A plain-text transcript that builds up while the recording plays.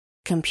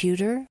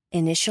Computer,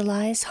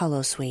 initialize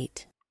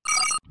holosuite.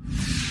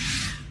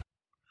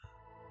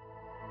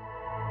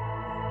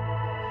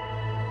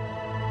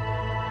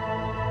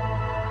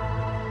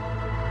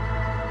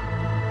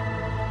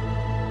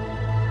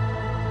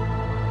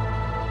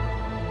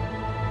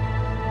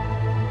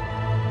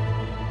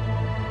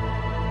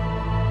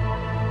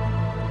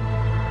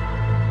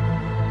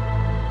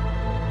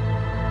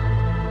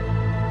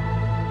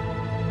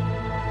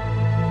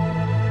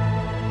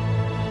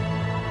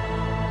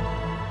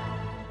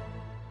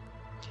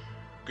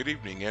 Good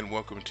evening and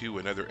welcome to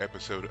another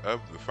episode of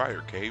The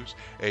Fire Caves,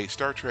 a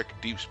Star Trek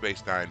Deep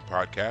Space Nine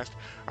podcast.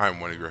 I'm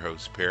one of your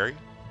hosts, Perry.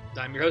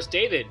 I'm your host,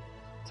 David.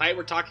 Tonight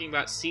we're talking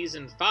about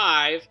Season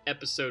 5,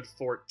 Episode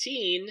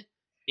 14,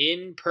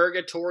 In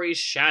Purgatory's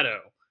Shadow.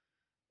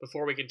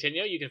 Before we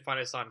continue, you can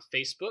find us on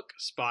Facebook,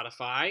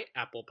 Spotify,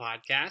 Apple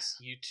Podcasts,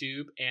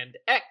 YouTube, and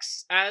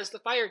X as The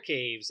Fire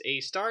Caves,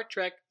 a Star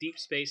Trek Deep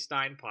Space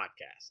Nine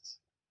podcast.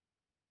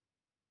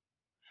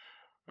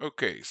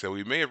 Okay, so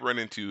we may have run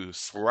into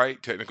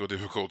slight technical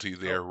difficulty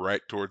there right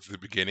towards the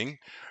beginning.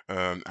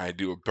 I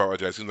do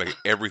apologize. It seems like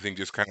everything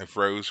just kind of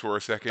froze for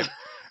a second.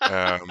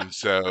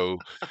 So,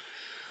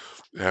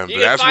 You but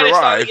can as find we're us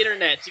on live, the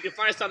internet. You can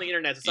find us on the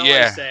internet. That's all I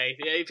yeah, say.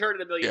 Yeah, you've heard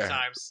it a million yeah,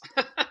 times.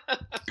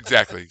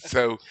 exactly.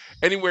 So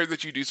anywhere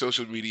that you do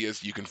social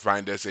medias, you can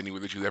find us.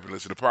 Anywhere that you ever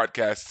listen to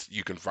podcasts,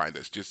 you can find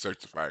us. Just search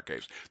The Fire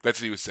Caves. That's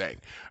what he was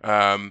saying.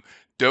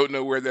 Don't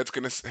know where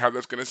how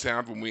that's gonna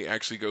sound when we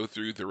actually go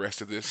through the rest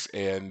of this,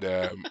 and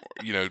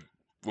you know,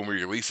 when we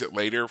release it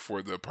later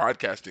for the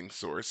podcasting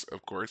source,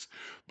 of course.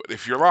 But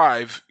if you're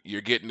live,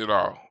 you're getting it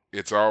all.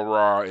 It's all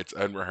raw. It's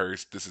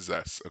unrehearsed. This is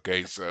us.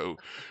 Okay, so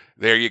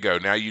there you go.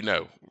 Now you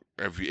know.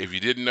 If you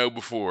didn't know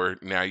before,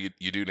 now you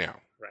do now.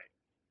 Right.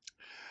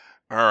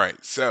 All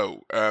right.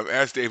 So,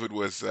 as David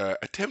was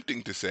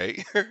attempting to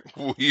say,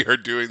 we are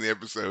doing the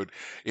episode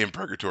in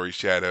Purgatory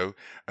Shadow.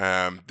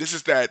 This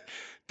is that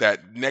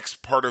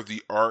next part of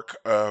the arc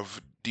of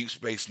Deep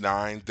Space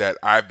Nine that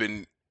I've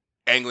been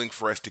angling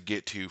for us to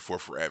get to for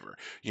forever.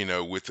 You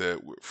know,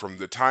 from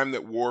the time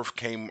that Worf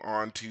came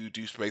on to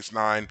Deep Space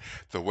Nine,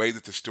 the way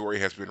that the story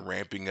has been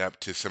ramping up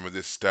to some of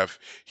this stuff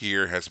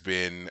here has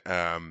been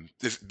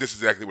this is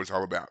exactly what it's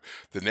all about.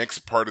 The next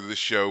part of the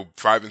show,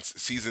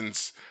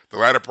 seasons, the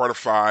latter part of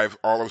 5,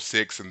 all of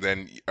 6, and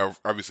then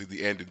obviously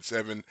the end in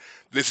 7.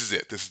 This is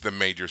it. This is the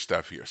major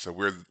stuff here. So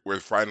we're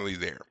finally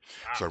there.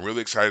 Wow. So I'm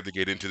really excited to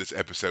get into this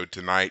episode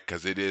tonight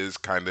because it is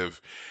kind of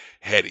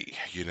heady.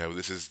 You know,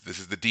 this is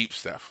the deep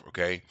stuff.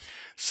 Okay,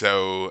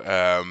 so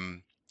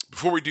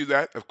before we do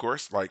that, of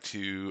course, like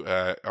to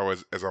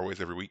as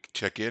always every week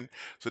check in.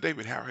 So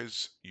David, how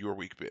has your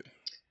week been?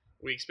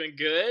 Week's been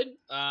good.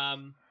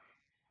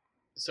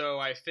 So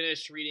I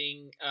finished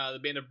reading the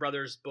Band of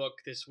Brothers book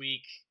this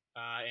week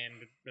and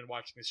been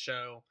watching the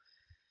show.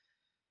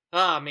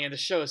 Oh man, the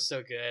show is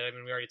so good. I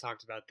mean, we already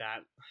talked about that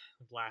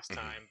last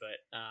time,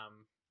 but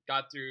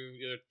got through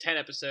 10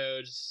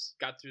 episodes,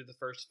 got through the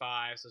first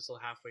 5, so still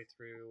halfway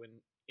through. And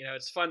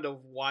it's fun to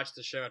watch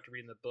the show after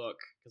reading the book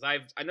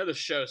because I know the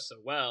show so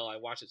well. I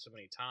watched it so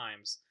many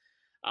times.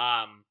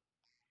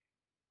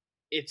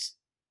 It's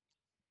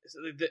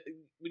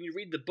when you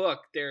read the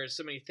book, there's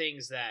so many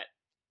things that,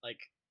 like,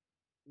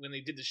 when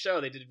they did the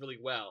show, they did really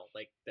well.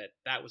 Like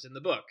that was in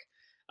the book.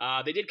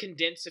 They did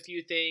condense a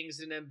few things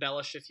and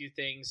embellish a few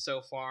things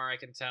so far, I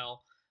can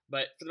tell.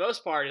 But for the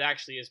most part, it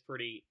actually is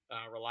pretty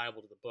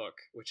reliable to the book,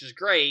 which is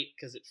great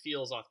because it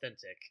feels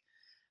authentic.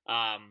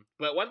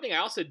 But one thing I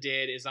also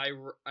did is I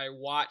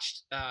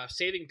watched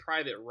Saving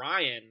Private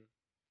Ryan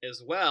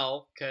as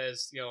well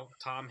because,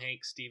 Tom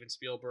Hanks, Steven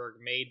Spielberg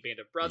made Band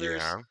of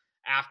Brothers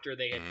after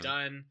they had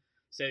done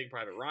Saving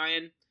Private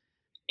Ryan.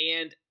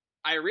 And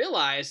I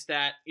realized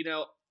that,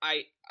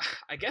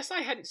 I guess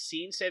I hadn't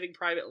seen Saving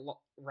Private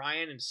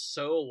Ryan in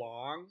so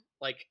long.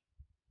 Like,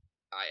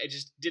 I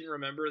just didn't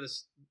remember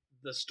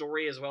the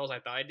story as well as I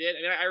thought I did.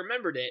 I mean, I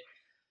remembered it,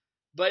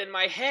 but in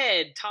my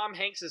head, Tom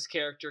Hanks's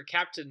character,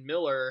 Captain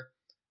Miller,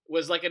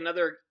 was like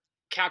another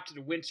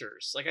Captain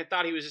Winters. Like, I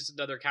thought he was just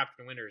another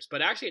Captain Winters,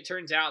 but actually it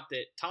turns out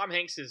that Tom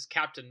Hanks's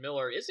Captain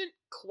Miller isn't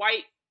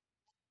quite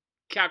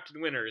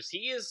Captain Winters.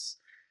 He is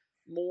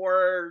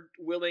more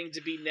willing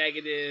to be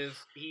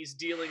negative. He's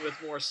dealing with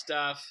more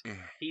stuff.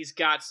 He's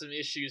got some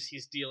issues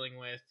he's dealing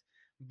with,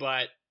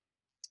 but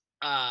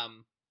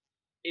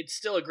it's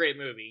still a great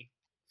movie.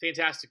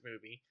 Fantastic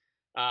movie.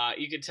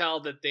 You can tell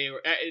that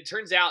it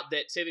turns out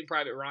that Saving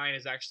Private Ryan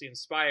is actually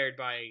inspired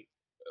by,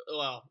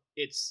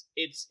 it's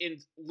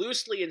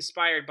loosely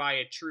inspired by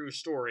a true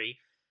story.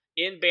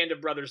 In Band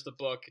of Brothers, the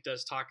book, it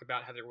does talk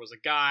about how there was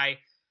a guy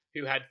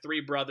who had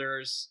 3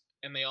 brothers,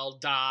 and they all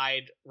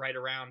died right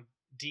around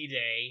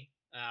D-Day,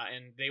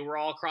 and they were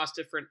all across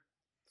different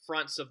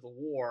fronts of the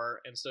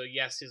war, and so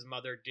yes, his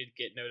mother did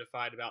get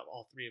notified about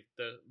all 3 of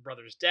the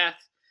brothers' death,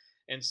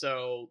 and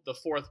so the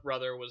 4th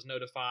brother was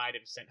notified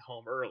and sent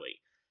home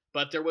early.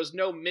 But there was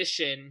no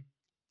mission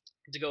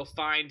to go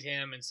find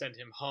him and send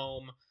him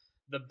home.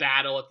 The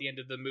battle at the end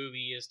of the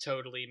movie is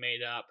totally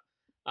made up.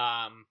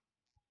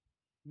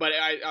 but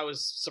I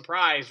was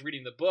surprised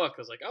reading the book.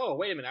 I was like, oh,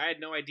 wait a minute, I had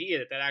no idea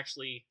that that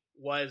actually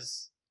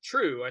was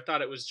true. I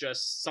thought it was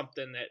just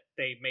something that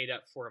they made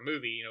up for a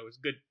movie. You know, it was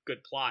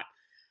good plot.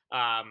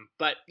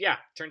 But yeah,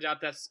 turns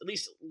out that's at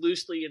least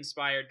loosely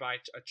inspired by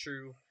a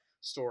true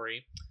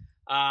story.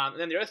 And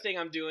then the other thing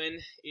I'm doing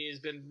is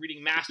been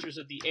reading Masters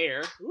of the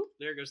Air. Oop,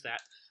 there goes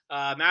that.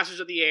 Masters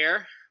of the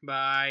Air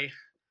by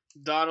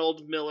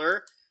Donald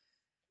Miller.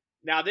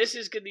 Now, this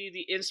is going to be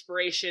the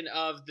inspiration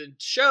of the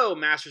show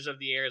Masters of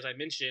the Air, as I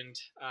mentioned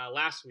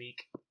last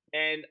week.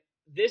 And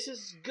this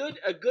is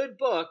a good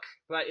book,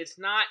 but it's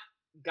not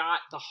got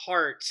the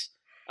heart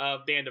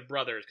of Band of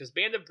Brothers, because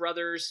Band of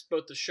Brothers,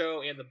 both the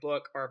show and the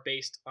book, are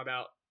based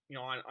about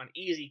on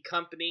easy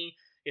company.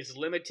 It's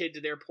limited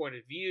to their point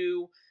of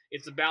view.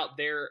 It's about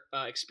their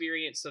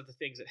experience of the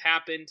things that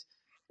happened.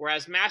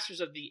 Whereas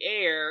Masters of the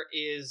Air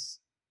is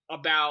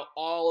about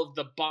all of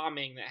the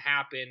bombing that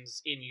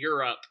happens in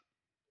Europe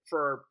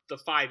for the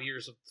 4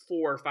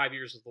 or 5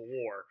 years of the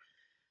war.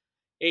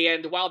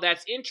 And while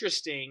that's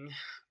interesting,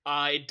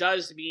 it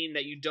does mean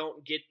that you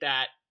don't get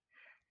that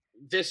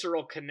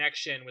visceral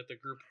connection with a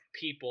group of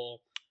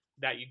people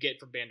that you get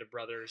from Band of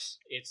Brothers.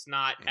 It's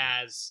not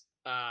as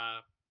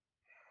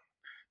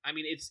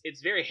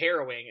it's very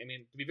harrowing. I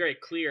mean, to be very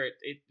clear,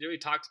 it really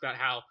talks about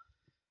how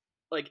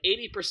like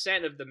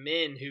 80% of the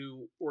men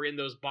who were in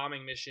those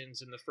bombing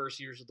missions in the first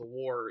years of the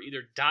war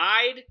either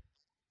died,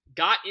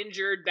 got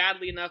injured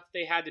badly enough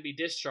they had to be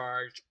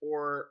discharged,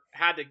 or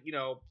had to,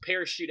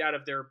 parachute out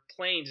of their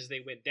planes as they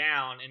went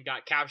down and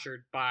got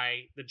captured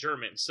by the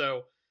Germans.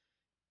 So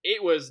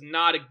it was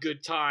not a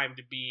good time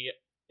to be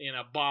in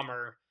a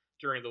bomber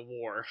during the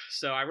war.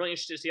 So I'm really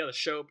interested to see how the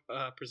show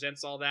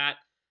presents all that.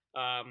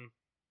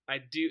 I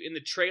do in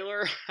the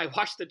trailer. I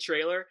watched the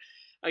trailer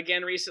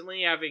again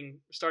recently, having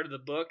started the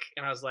book,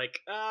 and I was like,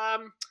 I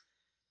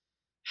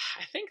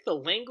think the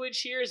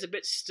language here is a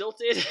bit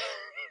stilted.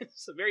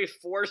 It's very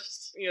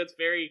forced. It's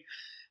very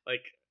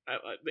like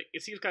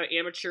it seems kind of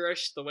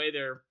amateurish the way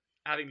they're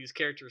having these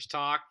characters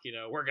talk.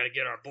 We're gonna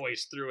get our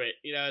boys through it.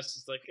 It's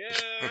just like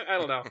I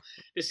don't know.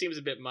 This seems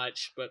a bit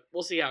much, but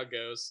we'll see how it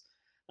goes.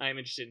 I'm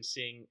interested in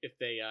seeing if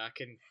they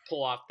can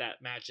pull off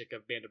that magic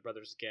of Band of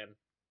Brothers again.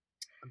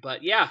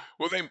 But yeah,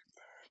 Well,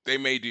 they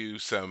may do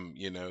some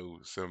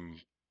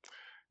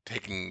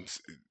taking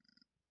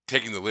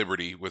taking the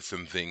liberty with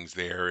some things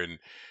there and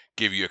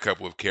give you a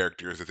couple of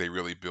characters that they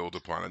really build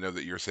upon. I know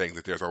that you're saying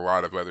that there's a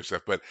lot of other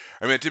stuff, but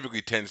I mean, it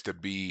typically tends to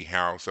be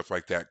how stuff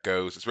like that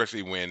goes,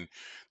 especially when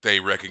they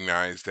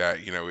recognize that,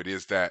 it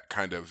is that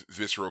kind of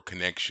visceral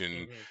connection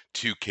mm-hmm.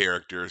 to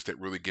characters that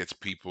really gets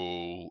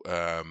people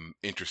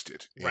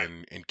interested Right.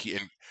 and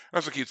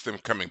also keeps them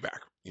coming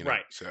back,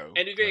 Right. So,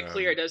 And to be very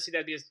clear, it does seem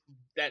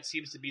that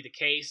seems to be the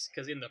case,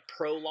 because in the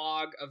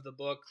prologue of the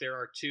book, there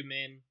are two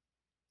men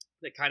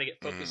that kind of get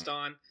mhm. focused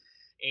on.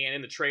 And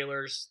in the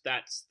trailers,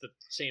 that's the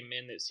same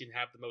men that seem to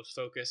have the most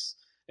focus.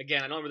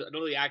 Again, I don't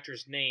know the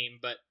actor's name,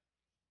 but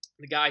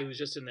the guy who was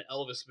just in the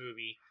Elvis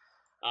movie,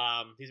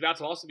 he's about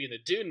to also be in the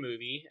Dune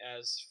movie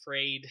as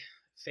Fade.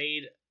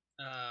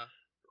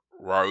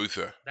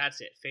 Rautha. That's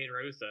it, Fade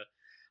Rautha.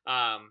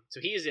 So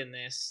he's in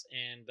this,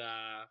 and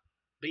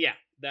but yeah,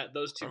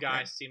 those two Okay.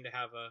 guys seem to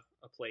have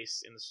a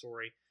place in the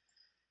story.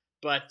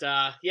 But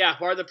yeah,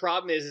 part of the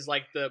problem is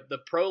like the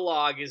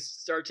prologue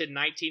starts in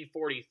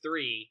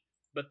 1943,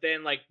 but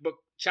then like book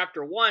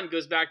chapter 1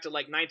 goes back to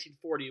like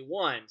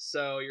 1941.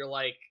 So you're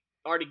like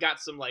already got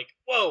some like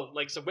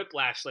like some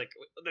whiplash, like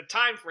the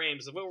time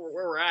frames of where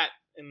we're at,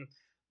 and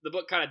the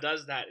book kind of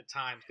does that at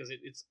times, because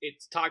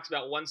it talks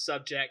about one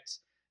subject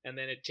and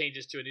then it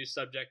changes to a new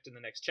subject in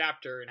the next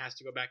chapter and has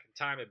to go back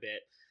in time a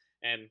bit,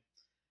 and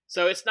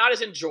so it's not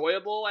as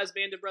enjoyable as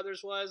Band of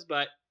Brothers was,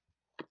 but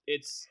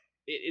it's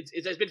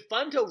been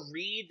fun to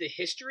read the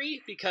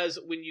history, because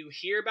when you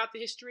hear about the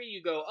history,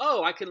 you go,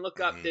 oh, I can look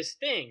up Mhm. this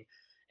thing,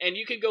 and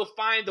you can go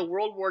find the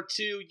World War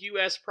II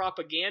U.S.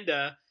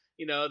 propaganda,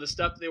 the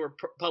stuff that they were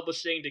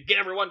publishing to get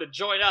everyone to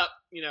join up.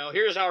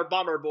 Here's our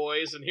bomber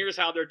boys, and here's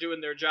how they're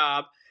doing their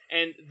job.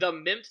 And the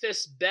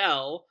Memphis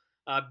Belle,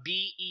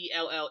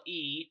 Belle,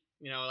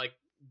 like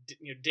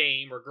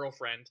dame or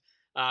girlfriend,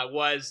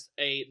 was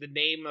the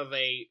name of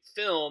a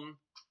film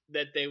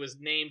that they was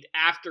named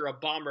after a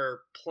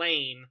bomber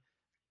plane,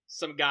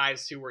 some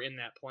guys who were in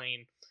that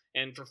plane.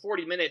 And for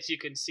 40 minutes, you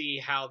can see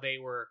how they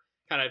were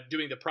kind of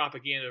doing the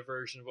propaganda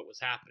version of what was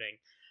happening.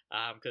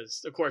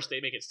 Because, of course, they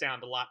make it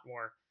sound a lot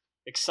more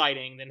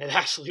exciting than it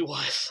actually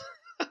was.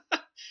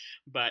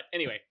 But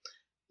anyway,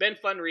 been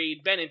fun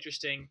read, been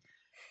interesting.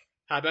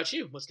 How about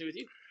you? What's new with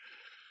you?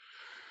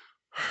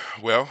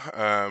 Well,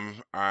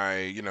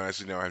 as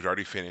you know, I've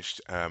already finished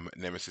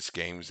Nemesis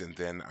games, and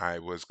then I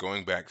was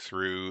going back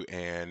through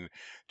and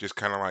just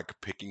kind of like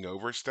picking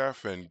over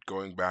stuff and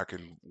going back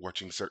and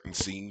watching certain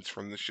scenes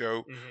from the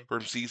show Mm-hmm.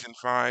 from season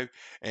 5.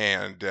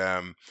 And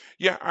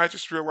yeah, I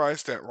just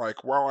realized that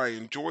like while I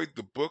enjoyed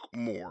the book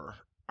more,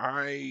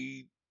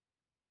 I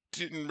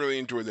didn't really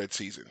enjoy that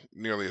season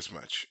nearly as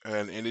much.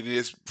 And it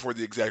is for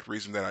the exact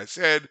reason that I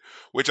said,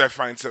 which I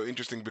find so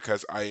interesting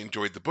because I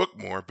enjoyed the book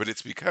more, but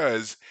it's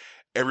because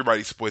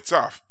everybody splits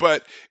off.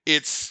 But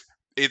it's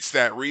it's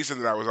that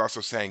reason that I was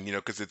also saying,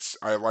 because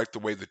I like the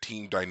way the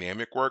team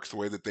dynamic works, the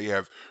way that they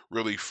have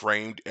really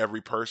framed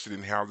every person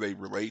and how they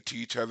relate to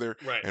each other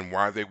Right. and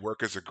why they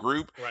work as a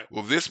group. Right.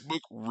 Well, this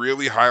book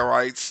really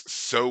highlights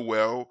so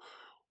well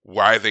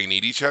why they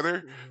need each other.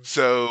 Hmm.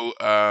 So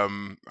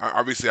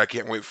obviously, I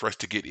can't wait for us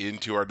to get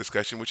into our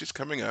discussion, which is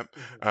coming up.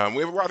 Hmm.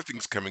 We have a lot of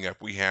things coming up.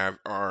 We have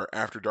our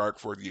After Dark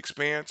for the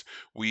Expanse.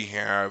 We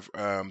have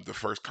the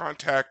First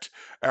Contact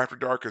After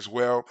Dark as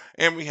well,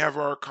 and we have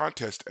our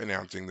contest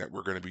announcing that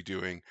we're going to be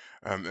doing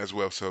as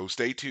well. So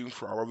stay tuned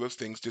for all of those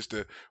things. Just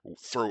to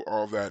throw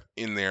all that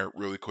in there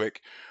really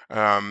quick.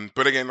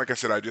 But again, like I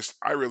said,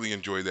 I really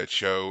enjoy that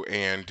show,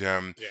 and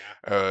Yeah.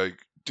 uh,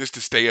 just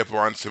to stay up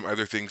on some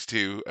other things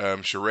too,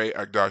 Sheree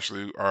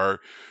Agdashlu, our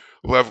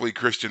lovely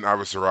Christian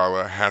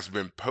Avasarala, has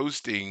been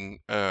posting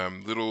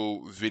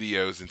little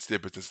videos and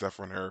snippets and stuff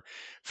on her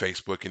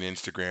Facebook and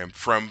Instagram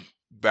from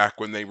back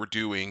when they were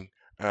doing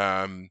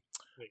um,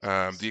 Makes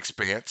sense. The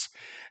Expanse.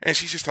 And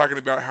she's just talking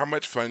about how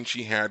much fun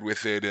she had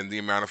with it and the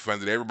amount of fun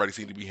that everybody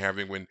seemed to be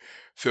having when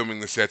filming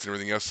the sets and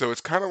everything else. So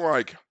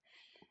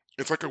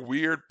it's like a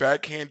weird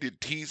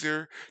backhanded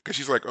teaser because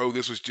she's like, "Oh,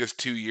 this was just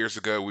 2 years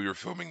ago. We were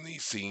filming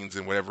these scenes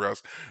and whatever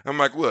else." I'm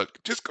like,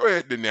 "Look, just go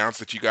ahead and announce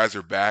that you guys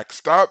are back.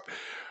 Stop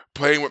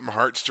playing with my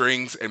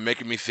heartstrings and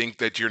making me think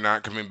that you're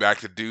not coming back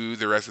to do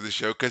the rest of the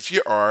show because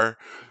you are.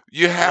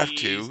 You have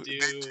Please to.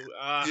 do.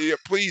 Yeah,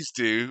 please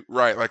do.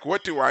 Right? Like,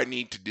 what do I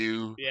need to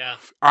do? Yeah.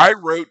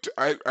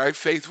 I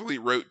faithfully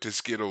wrote to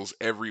Skittles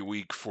every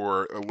week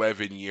for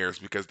 11 years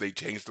because they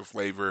changed the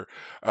flavor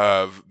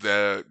of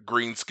the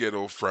green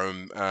Skittle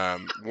from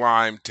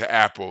lime to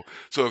apple.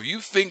 So if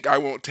you think I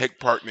won't take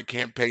part in the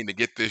campaign to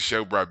get this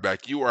show brought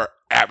back, you are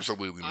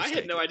absolutely I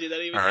had no mistaken. idea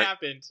that even All right.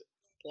 happened.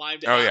 Lime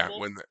to Oh yeah.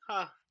 apple?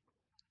 Huh.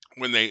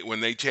 When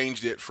they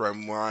changed it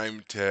from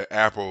lime to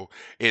apple,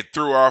 it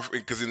threw off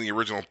because in the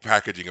original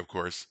packaging, of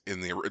course, in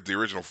the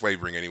original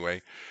flavoring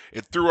anyway,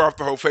 it threw off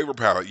the whole flavor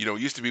palette. It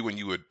used to be when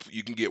you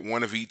can get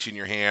one of each in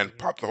your hand, Hmm.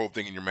 pop the whole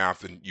thing in your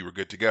mouth, and you were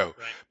good to go.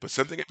 Right. But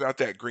something about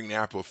that green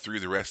apple threw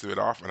the rest of it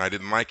off, and I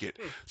didn't like it.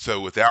 Hmm. So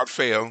without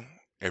fail,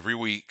 every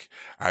week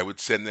I would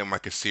send them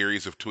like a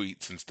series of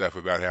tweets and stuff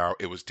about how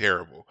it was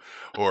terrible,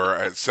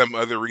 or some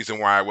other reason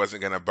why I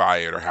wasn't going to buy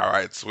it, or how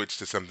I had switched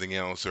to something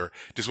else, or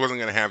just wasn't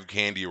going to have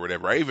candy or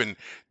whatever. I even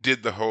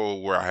did the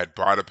whole where I had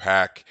bought a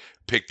pack,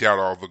 picked out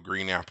all the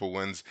green apple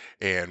ones,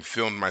 and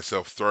filmed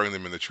myself throwing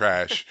them in the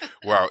trash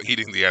while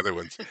eating the other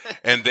ones.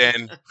 And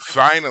then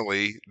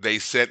finally, they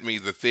sent me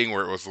the thing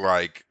where it was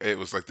like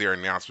their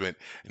announcement,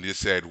 and it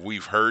just said,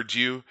 "We've heard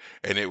you,"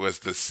 and it was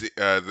the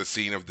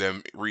scene of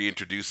them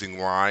reintroducing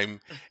lime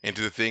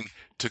into the thing.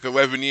 Took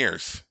 11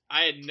 years,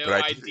 I had but no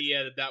I did it.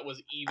 idea that that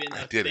was even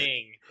I a did it.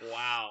 thing.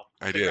 Wow.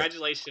 I did it.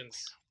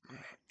 Congratulations.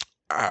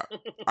 Uh,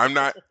 I'm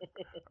not.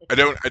 I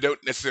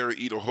don't necessarily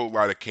eat a whole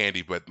lot of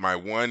candy, but my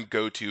one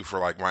go-to for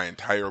like my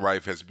entire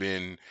life has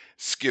been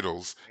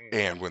Skittles. Mm.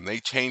 And when they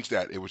changed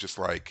that, it was just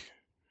like,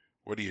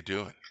 what are you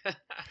doing?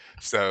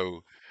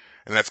 So,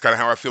 and that's kind of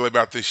how I feel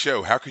about this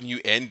show. How can you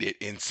end it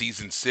in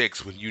season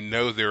 6 when you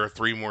know there are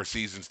 3 more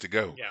seasons to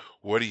go? Yeah.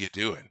 What are you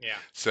doing? Yeah.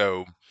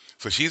 So,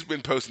 so she's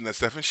been posting that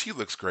stuff, and she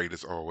looks great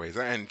as always,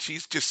 and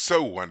she's just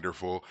so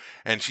wonderful,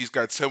 and she's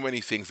got so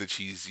many things that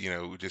she's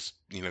just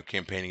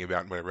campaigning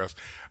about and whatever else.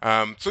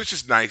 So it's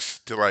just nice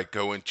to like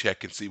go and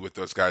check and see what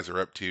those guys are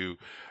up to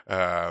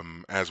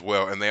as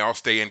well, and they all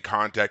stay in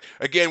contact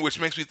again, which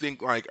makes me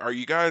think like, are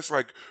you guys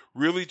like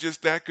really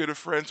just that good of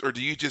friends, or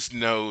do you just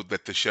know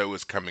that the show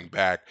is coming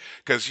back?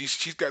 Because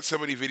she's got so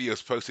many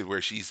videos posted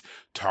where she's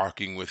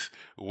talking with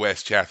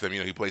Wes Chatham,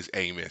 he plays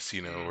Amos,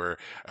 Mm. or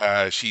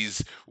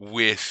she's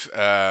with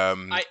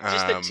I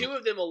just the two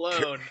of them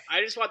alone.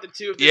 I just want the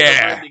two of them in a room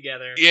yeah,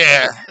 together.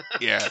 yeah,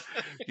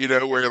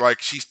 yeah. Where like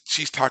she's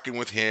talking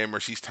with him, or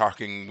she's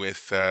talking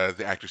with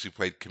the actress who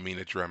played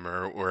Kamina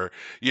Drummer, or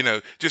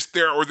just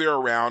they're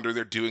around, or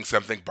they're doing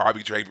something.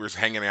 Bobby Draper's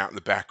hanging out in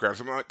the background.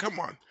 So I'm like, come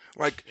on,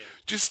 like Yeah.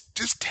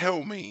 just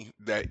tell me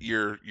that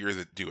you're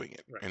doing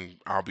it, Right. and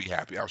I'll be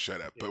happy. I'll shut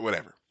up. Yeah. But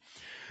whatever.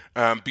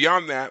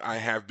 Beyond that, I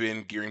have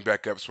been gearing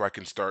back up so I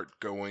can start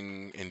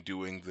going and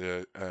doing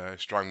the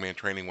strongman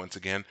training once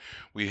again.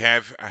 I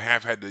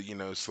have had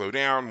to, slow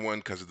down, one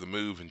because of the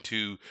move, and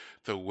two,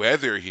 the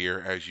weather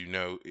here, as you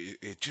know,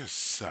 it just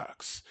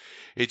sucks.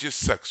 It just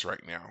sucks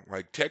right now.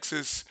 Like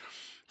Texas,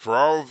 for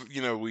all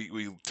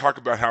we talk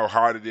about how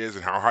hot it is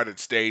and how hot it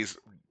stays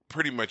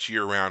pretty much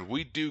year round.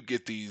 We do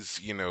get these,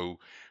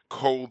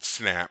 cold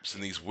snaps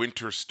and these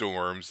winter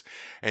storms,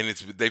 and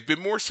they've been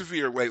more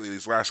severe lately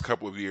these last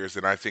couple of years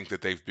than I think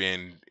that they've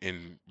been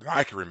in that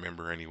I can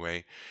remember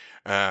anyway.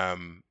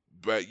 Um,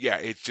 but yeah,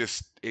 it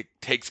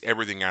takes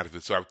everything out of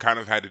it. So I've kind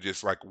of had to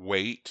just like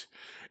wait,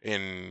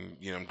 and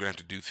I'm gonna have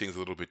to do things a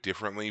little bit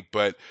differently.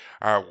 But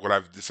what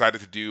I've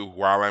decided to do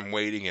while I'm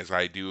waiting is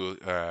I do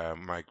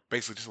like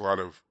basically just a lot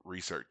of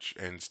research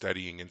and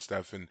studying and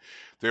stuff. And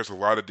there's a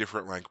lot of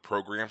different like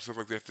programs stuff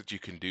like that you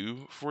can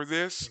do for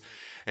this. Mhm.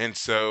 And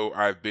so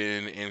I've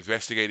been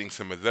investigating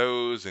some of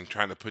those and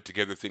trying to put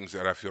together things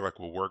that I feel like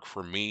will work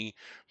for me,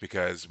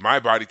 because my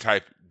body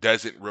type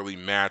doesn't really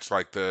match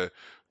like the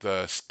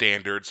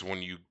standards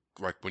when you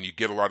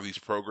get a lot of these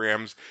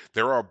programs.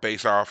 They're all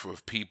based off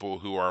of people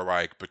who are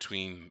like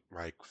between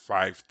like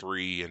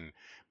 5'3" and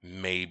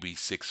maybe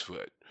 6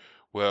 foot.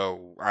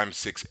 Well, I'm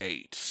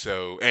 6'8",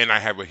 so, and I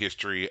have a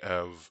history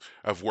of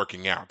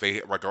working out. They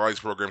like a lot of these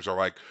programs are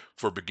like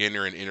for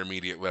beginner and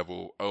intermediate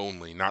level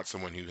only, not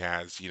someone who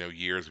has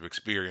years of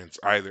experience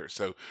either.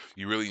 So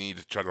you really need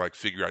to try to like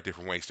figure out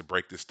different ways to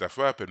break this stuff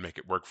up and make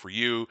it work for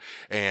you.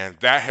 And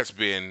that has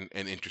been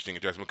an interesting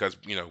adjustment because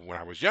when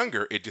I was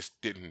younger, it just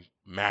didn't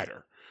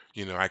matter.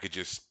 I could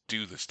just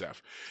do the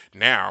stuff.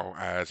 Now,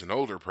 as an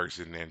older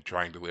person and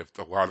trying to lift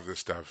a lot of this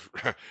stuff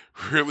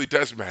really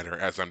does matter,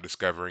 as I'm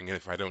discovering. And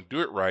if I don't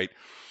do it right,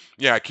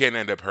 yeah, I can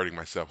end up hurting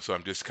myself. So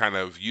I'm just kind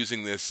of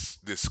using this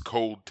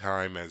cold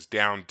time as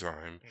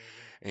downtime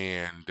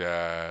Mhm.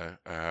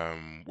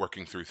 and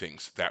working through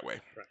things that way.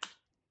 Right.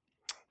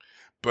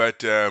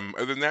 But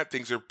other than that,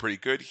 things are pretty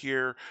good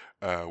here.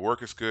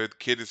 Work is good,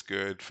 kid is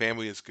good,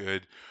 family is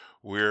good.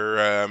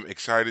 We're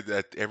excited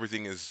that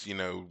everything is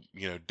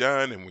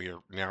done, and we are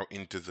now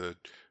into the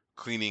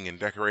cleaning and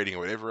decorating or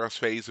whatever else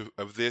phase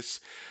of this.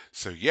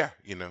 So yeah,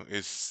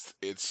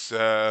 it's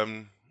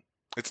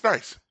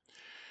nice.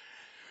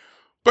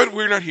 But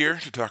we're not here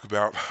to talk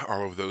about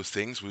all of those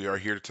things. We are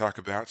here to talk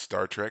about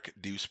Star Trek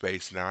Deep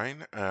Space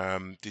Nine.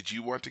 Did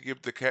you want to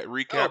give the Oh,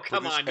 recap for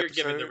come this on, you're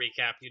giving the episode?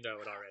 recap. You know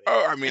it already.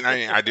 Oh, I mean,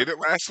 I did it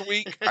last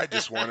week. I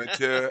There's just too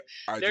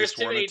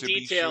wanted many to be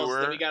details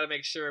that we sure. got to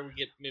make sure we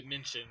get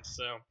mentioned.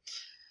 So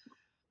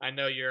I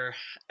know your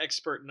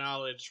expert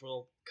knowledge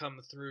will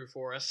come through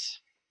for us.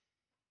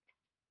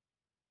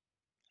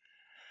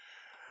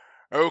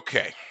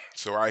 Okay,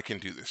 so I can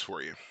do this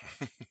for you.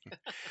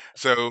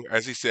 So,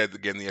 as he said,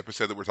 again, the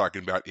episode that we're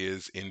talking about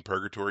is in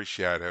Purgatory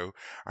Shadow.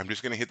 I'm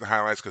just going to hit the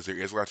highlights because there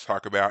is a lot to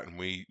talk about, and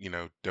we,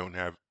 don't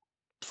have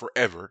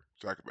forever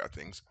to talk about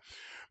things.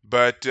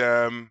 But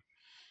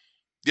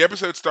the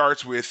episode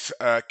starts with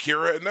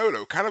Kira and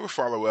Noto, kind of a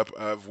follow up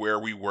of where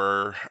we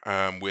were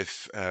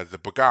with the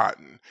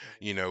Begotten.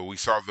 Mhm. We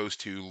saw those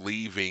two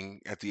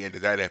leaving at the end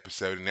of that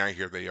episode, and now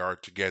here they are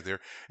together.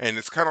 And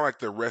it's kind of like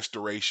the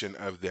restoration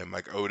of them.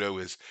 Like Odo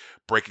is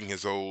breaking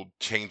his old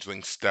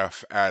changeling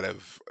stuff out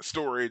of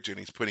storage and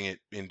he's putting it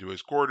into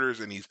his quarters,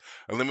 and he's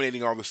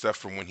eliminating all the stuff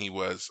from when he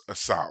was a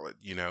solid.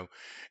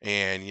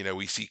 And,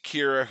 we see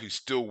Kira, who's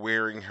still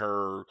wearing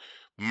her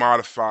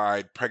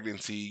modified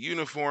pregnancy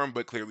uniform,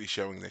 but clearly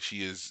showing that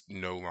she is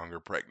no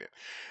longer pregnant.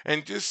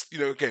 And just,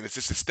 again, it's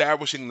just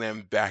establishing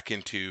them back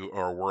into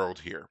our world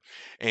here.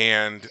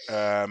 And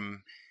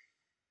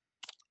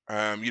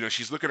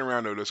she's looking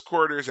around Odo's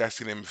quarters,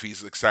 asking him if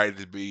he's excited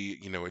to be,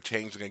 a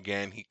changeling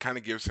again. He kind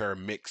of gives her a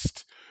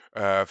mixed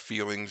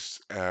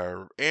feelings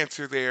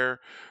answer there,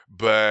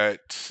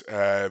 but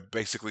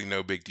basically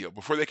no big deal.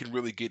 Before they can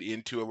really get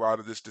into a lot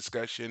of this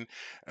discussion,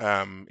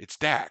 it's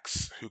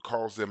Dax who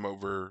calls them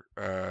over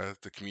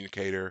the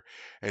communicator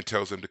and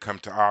tells them to come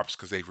to ops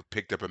because they've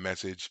picked up a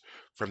message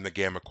from the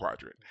Gamma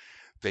Quadrant.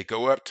 They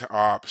go up to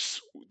ops.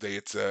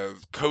 It's a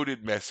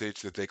coded message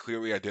that they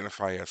clearly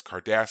identify as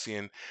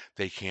Cardassian.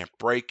 They can't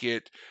break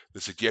it. The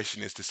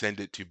suggestion is to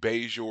send it to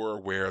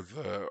Bajor, where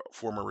the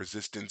former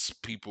resistance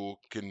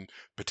people can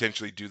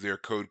potentially do their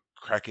code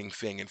cracking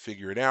thing and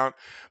figure it out.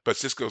 But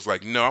Cisco's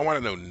like, no, I want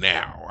to know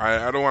now.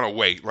 I don't want to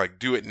wait. Like,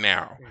 do it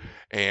now. Mhm.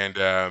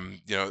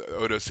 And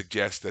Odo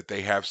suggests that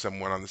they have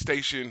someone on the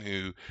station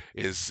who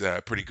is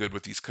pretty good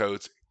with these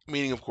codes,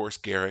 meaning, of course,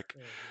 Garrick.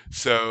 Mhm.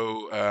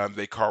 So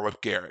they call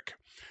up Garrick.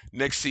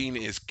 Next scene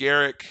is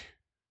Garrick,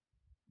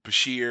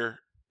 Bashir,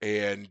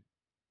 and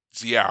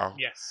Ziao,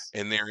 Yes.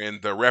 and they're in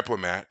the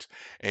Replimat.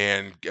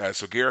 And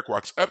so Garrick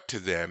walks up to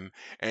them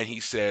and he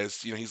says,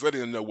 he's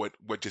letting them know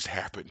what just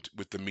happened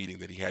with the meeting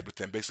that he had with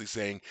them, basically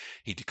saying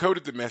he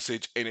decoded the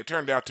message and it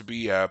turned out to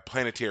be a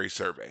planetary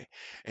survey.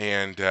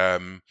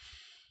 And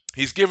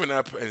he's given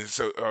up. And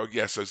so, oh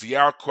yeah, so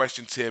Ziao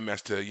questions him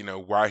as to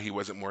why he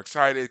wasn't more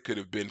excited. Could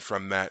have been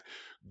from that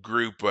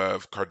group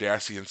of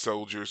Cardassian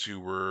soldiers who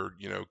were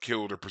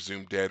killed or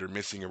presumed dead or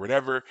missing or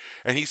whatever.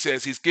 And he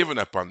says he's given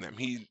up on them.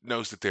 He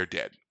knows that they're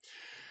dead.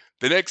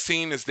 The next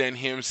scene is then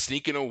him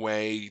sneaking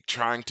away,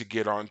 trying to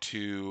get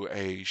onto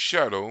a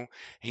shuttle.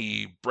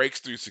 He breaks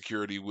through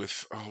security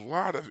with a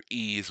lot of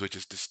ease, which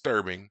is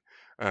disturbing,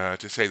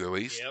 to say the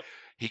least. Yep.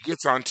 He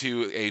gets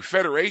onto a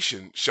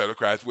Federation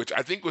shuttlecraft, which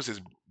I think was his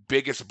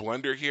biggest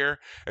blunder here.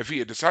 If he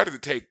had decided to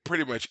take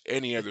pretty much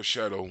any other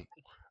shuttle,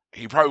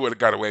 he probably would have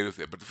got away with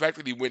it. But the fact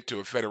that he went to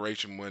a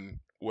Federation one,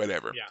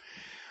 whatever.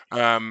 Yeah.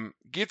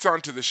 Gets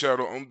onto the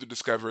shuttle only to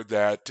discover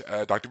that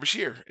Dr.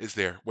 Bashir is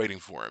there waiting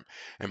for him.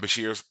 And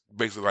Bashir's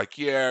basically like,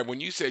 yeah, when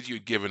you said you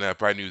had given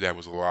up, I knew that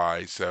was a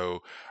lie.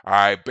 So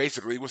I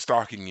basically was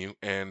stalking you,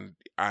 and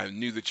I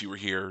knew that you were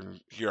here, and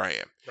here I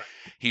am. Right.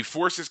 He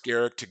forces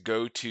Garrick to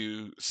go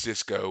to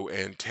Cisco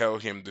and tell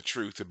him the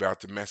truth about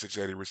the message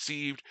that he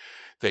received.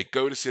 They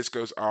go to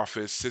Cisco's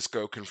office.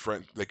 Cisco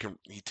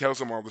he tells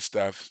him all the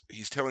stuff.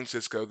 He's telling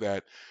Cisco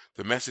that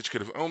the message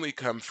could have only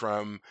come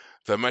from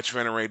the much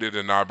venerated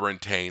Anabra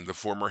Tain, the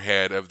former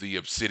head of the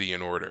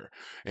Obsidian Order,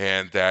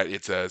 and that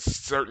it's a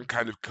certain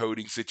kind of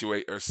coding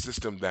situation or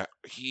system that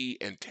he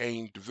and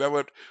Tain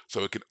developed,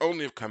 so it can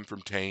only have come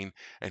from Tain,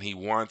 and he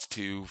wants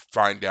to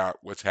find out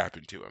what's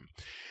happened to him.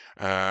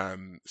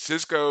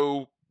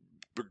 Cisco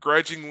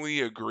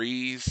begrudgingly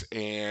agrees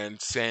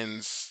and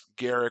sends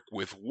Garrick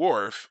with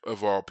Worf,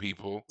 of all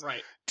people,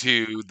 Right.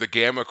 to the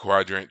Gamma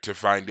Quadrant to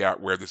find out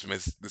where this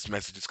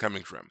message is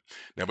coming from.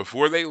 Now,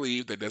 before they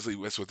leave, that does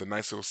leave us with a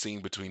nice little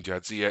scene between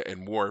Jadzia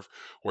and Worf,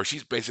 where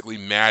she's basically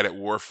mad at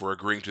Worf for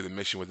agreeing to the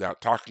mission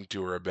without talking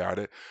to her about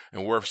it,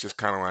 and Worf's just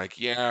kind of like,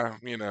 yeah,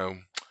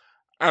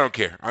 I don't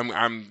care.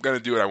 I'm gonna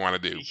do what I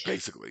want to do, Yeah.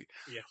 basically.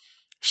 Yeah.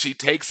 She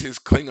takes his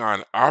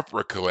Klingon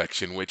opera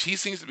collection, which he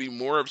seems to be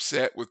more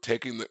upset with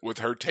with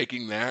her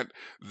taking that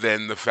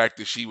than the fact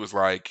that she was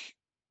like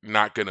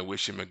not gonna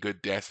wish him a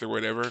good death or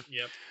whatever.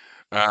 Yep.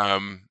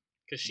 Um,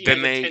 Because she then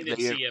has a they,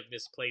 tendency of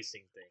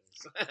misplacing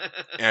things.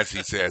 as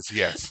he says,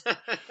 yes,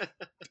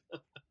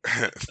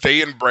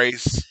 they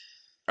embrace.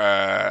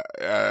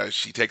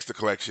 She takes the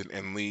collection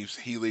and leaves.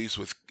 He leaves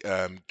with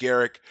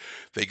Garrick.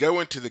 They go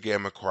into the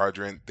Gamma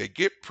Quadrant. They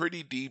get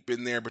pretty deep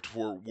in there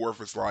before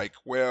Worf is like,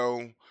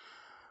 well,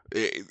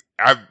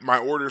 my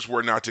orders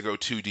were not to go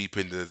too deep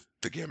into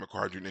the Gamma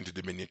Quadrant into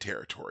Dominion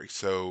territory.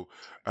 So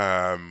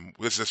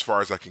this is as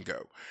far as I can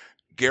go.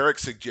 Garrick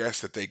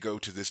suggests that they go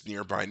to this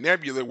nearby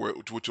nebula,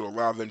 which will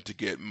allow them to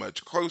get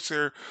much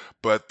closer,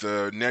 but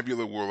the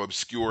nebula will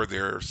obscure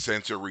their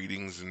sensor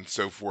readings and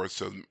so forth,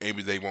 so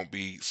maybe they won't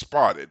be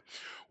spotted.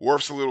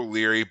 Worf's a little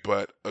leery,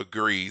 but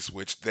agrees,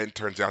 which then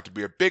turns out to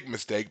be a big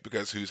mistake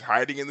because who's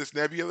hiding in this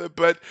nebula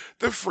but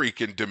the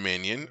freaking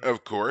Dominion,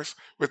 of course,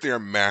 with their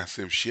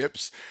massive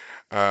ships.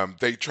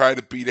 They try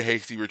to beat a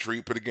hasty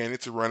retreat, but again,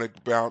 it's a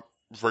runabout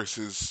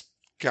versus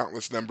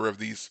countless number of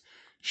these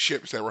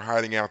ships that were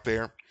hiding out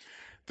there.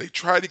 They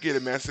try to get a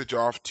message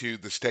off to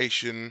the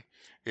station.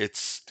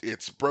 It's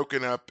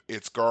broken up,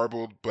 it's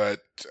garbled, but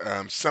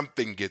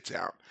something gets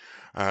out.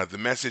 The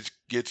message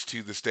gets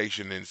to the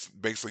station and it's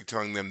basically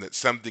telling them that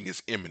something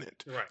is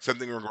imminent. Right.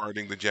 Something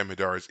regarding the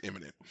Jem'Hadar is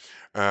imminent.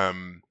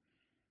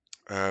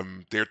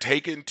 Um, they're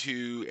taken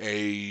to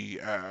a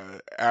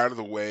out of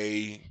the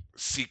way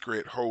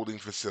secret holding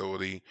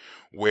facility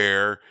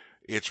where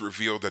it's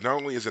revealed that not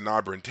only is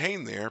Anabra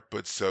Tain there,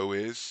 but so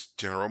is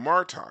General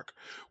Martok.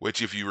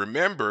 Which, if you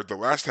remember, the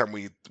last time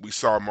we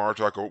saw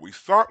Martok, or what we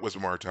thought was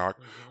Martok,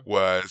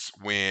 was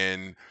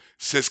when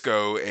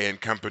Cisco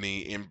and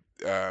company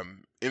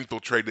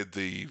infiltrated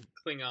the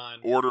Klingon.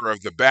 Order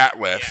of the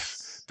Batleth,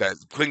 Yes. that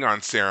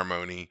Klingon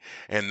ceremony,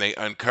 and they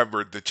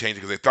uncovered the change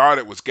because they thought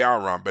it was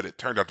Gowron, but it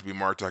turned out to be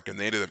Martok, and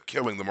they ended up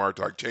killing the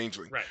Martok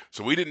changeling. Right.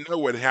 So we didn't know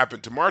what had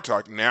happened to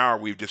Martok. Now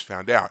we've just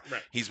found out.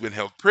 Right. He's been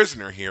held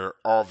prisoner here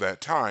all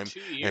that time, 2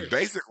 years. and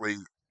basically,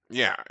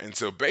 yeah, and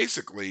so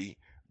basically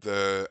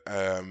the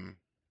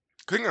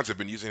Klingons have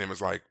been using him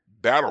as like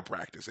battle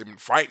practice. They've been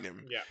fighting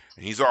him, Yeah.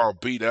 and he's all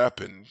beat up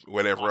and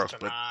whatever Lost else. an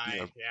But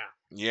eye.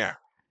 yeah.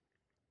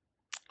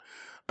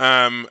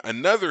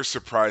 Another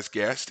surprise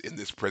guest in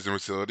this prison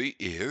facility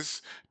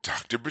is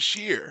Dr.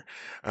 Bashir.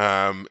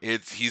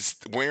 He's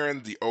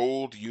wearing the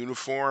old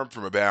uniform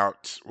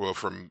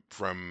from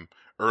from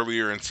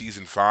earlier in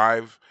season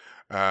 5,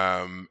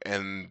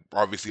 and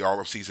obviously all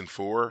of season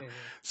 4.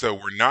 So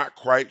we're not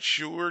quite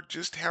sure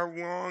just how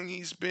long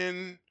he's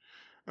been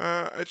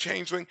a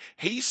changeling.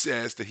 He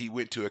says that he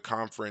went to a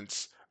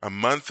conference a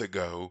month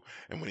ago,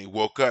 and when he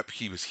woke up,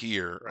 he was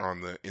here Right.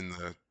 on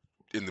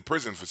in the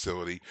prison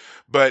facility.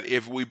 But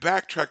if we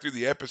backtrack through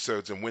the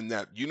episodes and when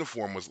that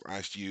uniform was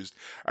last used,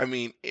 I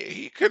mean,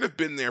 he could have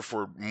been there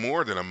for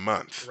more than a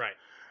month. Right.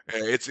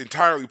 It's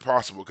entirely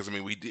possible because I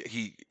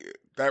mean,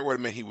 that would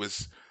have meant he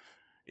was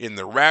in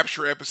the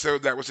Rapture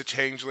episode. That was a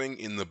changeling.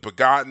 In the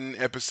Begotten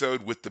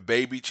episode with the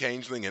baby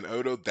changeling and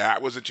Odo,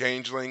 that was a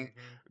changeling.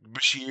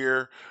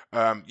 Bashir,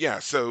 yeah.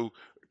 So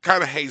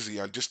kind of hazy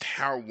on just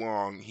how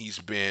long he's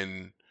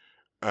been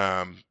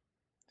um,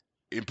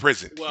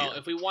 imprisoned Well, here.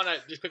 if we want to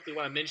just quickly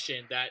want to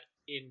mention that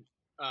in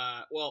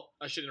well,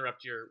 I should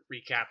interrupt your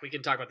recap. We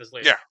can talk about this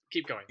later. Yeah.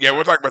 Keep going. Yeah,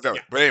 we'll Sorry. talk about that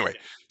later. But anyway,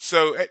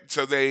 Yeah.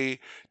 so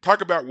they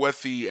talk about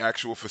what the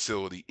actual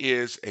facility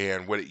is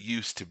and what it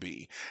used to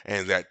be,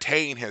 and that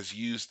Tain has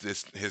used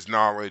his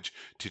knowledge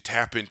to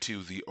tap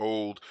into the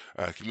old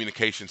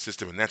communication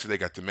system, and that's how they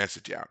got the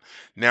message out.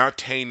 Now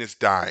Tain is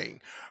dying.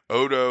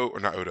 Odo,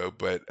 or not Odo,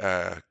 but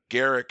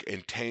Garrick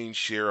and Tain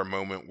share a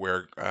moment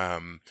where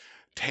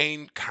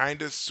Tain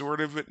kind of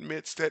sort of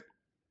admits that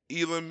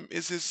Elam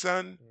is his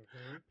son.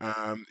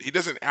 Mm-hmm. He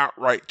doesn't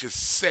outright just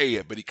say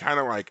it, but he kind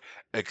of like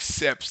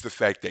accepts the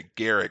fact that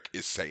Garrick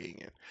is saying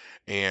it,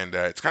 and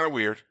it's kind of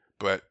weird,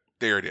 but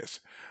there it is.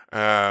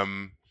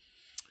 Um,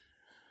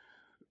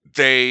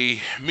 they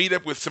meet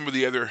up with some of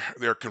the other.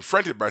 They're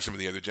confronted by some of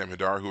the other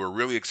Jem'Hadar who are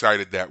really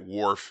excited that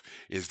Worf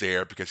is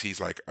there because he's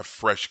like a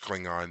fresh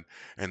Klingon,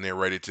 and they're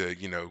ready to,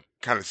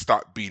 kind of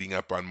stop beating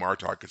up on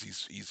Martok because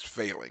he's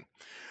failing.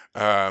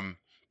 Um,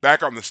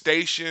 Back on the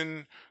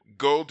station,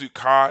 Gul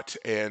Dukat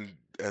and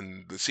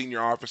the senior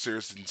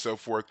officers and so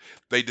forth,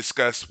 they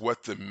discuss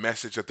what the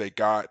message that they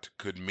got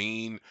could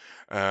mean.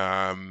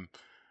 Um,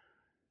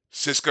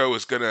 Cisco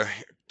is going to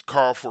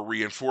call for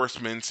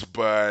reinforcements,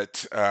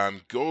 but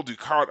Gul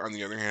Dukat, on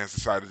the other hand, has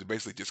decided to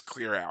basically just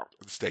clear out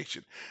the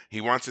station.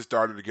 He wants his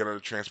daughter to get on a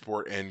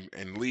transport and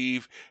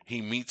leave.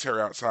 He meets her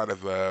outside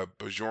of a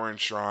Bajoran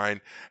shrine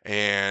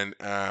and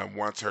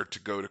wants her to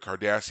go to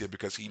Cardassia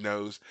because he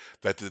knows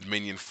that the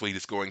Dominion fleet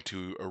is going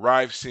to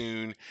arrive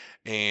soon,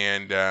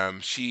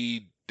 and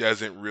she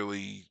doesn't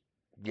really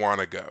want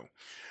to go.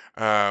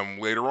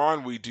 Later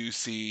on, we do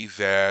see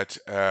that.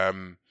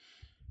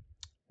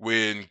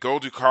 When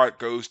Gul Dukat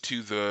goes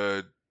to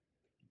the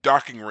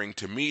docking ring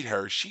to meet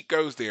her, she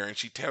goes there and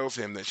she tells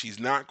him that she's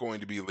not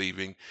going to be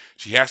leaving.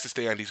 She has to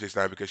stay on Deep Space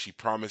Nine because she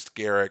promised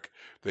Garrick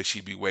that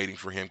she'd be waiting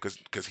for him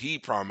because he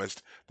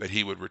promised that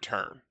he would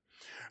return.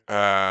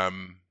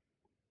 Um,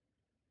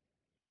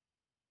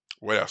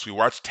 what else? We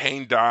watched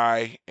Tane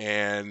die,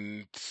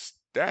 and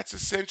that's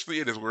essentially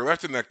it. Is we're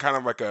left in a kind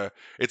of like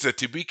it's a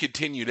to be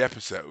continued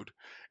episode.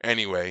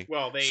 Anyway,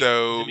 Well, the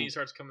so Dominion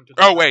starts coming to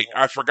the oh wait,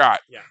 wormhole. I forgot.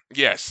 Yeah.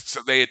 Yes,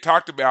 so they had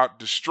talked about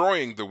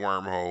destroying the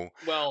wormhole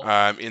Well, in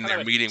kind their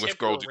of meeting with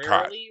Gul Dukat.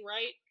 temporarily,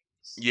 right?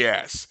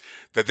 Yes,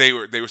 that they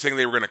were saying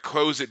they were going to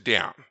close it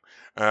down.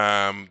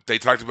 They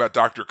talked about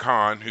Dr.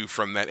 Khan, who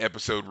from that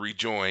episode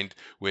rejoined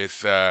with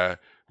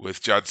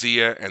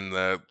Jadzia and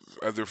the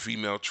other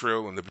female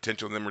Trill, and the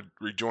potential of them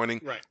rejoining.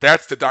 Right.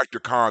 That's the Dr.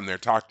 Khan they're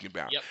talking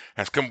about. Yep.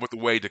 Has come up with a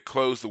way to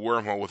close the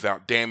wormhole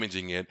without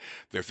damaging it.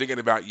 They're thinking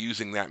about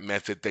using that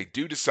method. They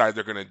do decide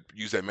they're going to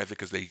use that method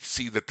because they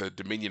see that the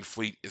Dominion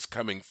fleet is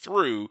coming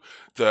through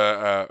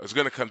is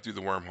going to come through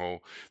the wormhole.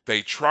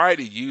 They try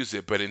to use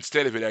it, but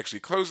instead of it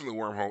actually closing the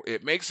wormhole,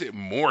 it makes it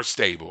more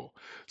stable.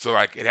 So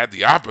like it had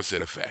the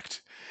opposite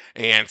effect.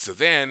 And so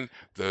then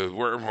the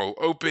wormhole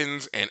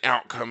opens and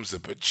out comes a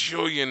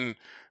bajillion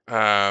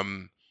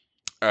um,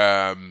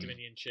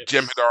 Dominion ships.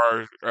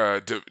 Jem'Hadar,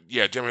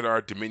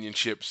 Jem'Hadar Dominion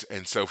ships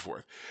and so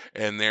forth.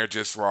 And they're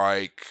just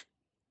like,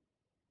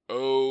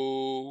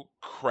 oh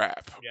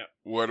crap, Yep.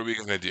 what are we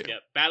gonna do?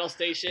 Yep. Battle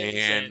stations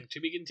And and to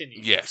be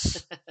continued.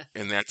 yes,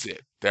 and that's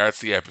it. That's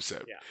the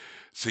episode. Yeah.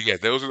 So yeah,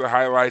 those are the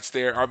highlights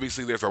there.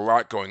 Obviously, there's a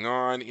lot going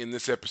on in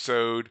this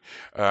episode.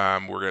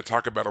 We're going to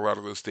talk about a lot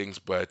of those things,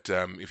 but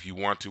if you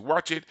want to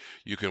watch it,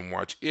 you can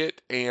watch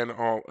it and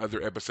all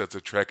other episodes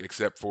of Trek,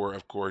 except for,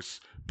 of course,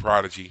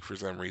 Prodigy for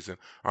some reason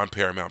on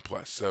Paramount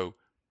Plus. So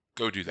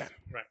go do that.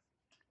 Right.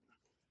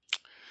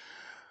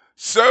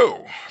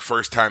 So,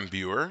 first time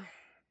viewer,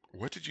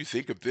 what did you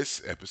think of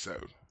this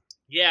episode?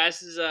 Yeah,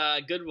 this is a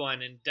good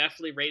one and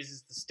definitely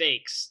raises the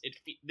stakes.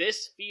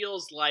 This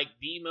feels like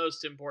the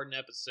most important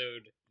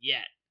episode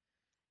yet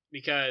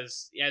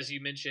because, as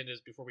you mentioned,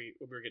 as before we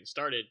were getting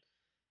started,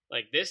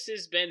 like this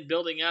has been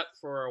building up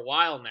for a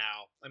while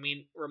now. I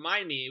mean,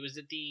 remind me, it was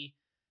at the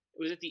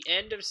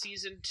end of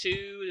season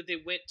 2 that they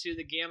went to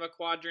the Gamma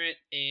Quadrant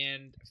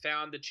and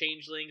found the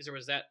changelings, or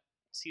was that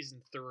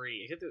season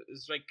 3? I think it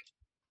was like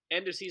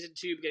end of season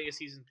 2, beginning of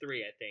season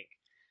 3, I think,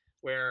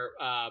 where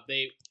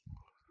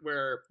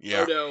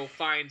Yeah. Odo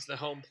finds the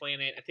home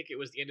planet. I think it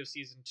was the end of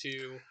season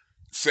 2.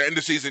 So end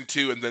of season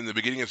 2, and then the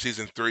beginning of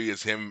season 3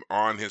 is him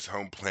on his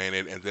home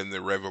planet, and then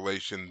the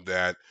revelation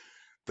that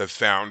the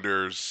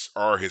founders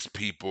are his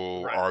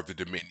people, Right. are the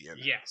Dominion.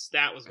 Yes,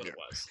 that was what Yeah. it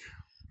was.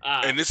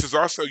 And this is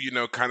also,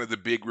 kind of the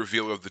big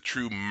reveal of the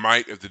true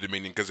might of the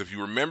Dominion. Because if you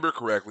remember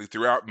correctly,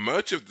 throughout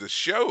much of the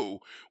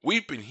show,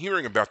 we've been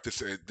hearing about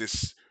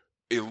this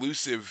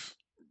elusive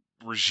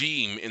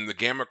regime in the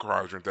Gamma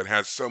Quadrant that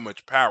has so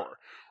much power.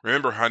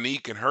 Remember,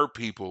 Hanik and her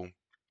people,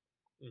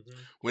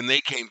 Mm-hmm. when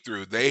they came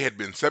through, they had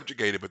been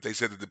subjugated, but they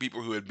said that the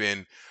people who had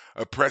been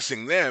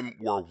oppressing them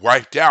were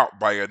wiped out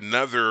by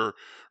another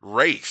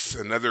race,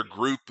 another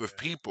group of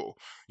people.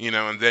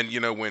 And then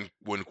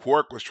when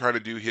Quark was trying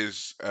to do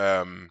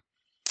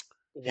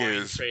Wine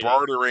his trading.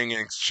 bartering in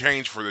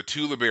exchange for the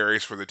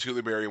Tulaberries for the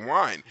Tulaberry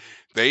wine.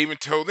 They even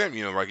told them,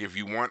 like if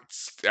you want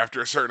after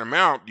a certain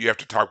amount, you have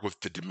to talk with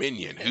the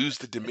Dominion. Who's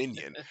the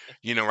Dominion?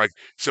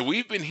 So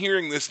we've been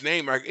hearing this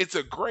name. Like it's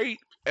a great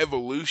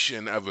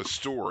evolution of a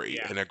story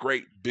Yeah. and a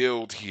great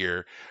build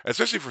here,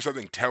 especially for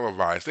something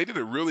televised. They did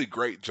a really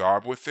great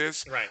job with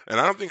this. Right. And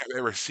I don't think I've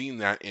ever seen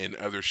that in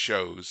other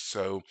shows.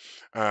 So,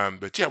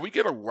 but yeah, we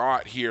get a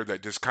lot here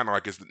that just kind of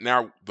like is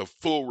now the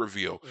full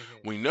reveal.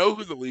 Mm-hmm. We know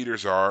who the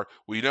leaders are.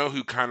 We know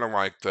who kind of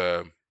like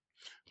the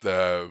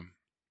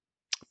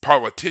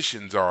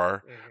politicians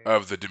are Mhm.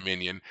 of the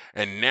Dominion,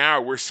 and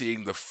now we're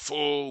seeing the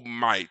full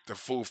might, the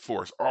full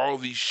force, all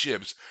these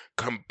ships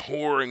come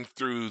pouring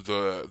through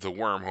the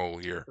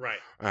wormhole here. Right.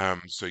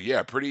 So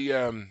yeah, pretty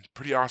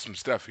awesome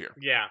stuff here.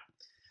 Yeah.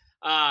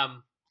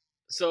 Um,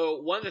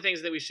 so one of the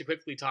things that we should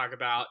quickly talk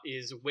about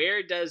is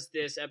where does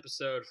this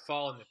episode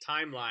fall in the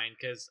timeline?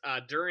 Because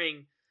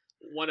during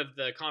one of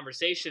the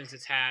conversations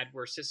it's had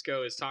where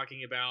Cisco is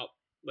talking about,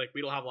 like,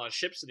 we don't have a lot of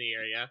ships in the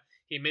area,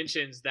 he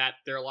mentions that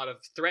there are a lot of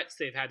threats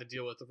they've had to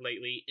deal with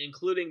lately,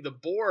 including the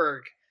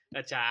Borg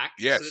attack.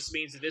 So this Yes.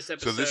 means that this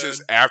So this is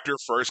episode, after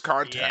first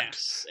contact.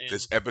 yes, and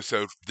This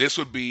episode, this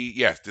would be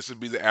yes, this would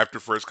be the after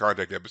first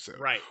contact episode.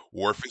 right,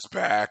 Worf is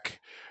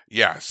back.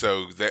 Yeah,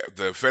 so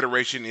the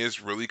Federation is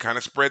really kind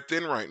of spread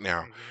thin right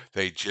now. hmm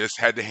They just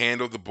had to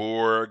handle the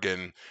Borg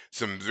and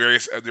some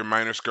various other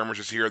minor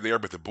skirmishes here or there,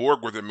 but the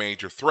Borg were the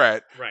major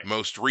threat, right,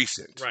 most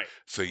recent. right,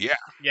 So yeah,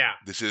 yeah,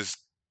 this is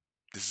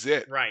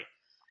it. right.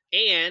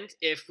 And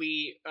if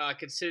we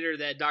consider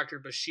that Dr.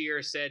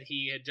 Bashir said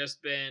he had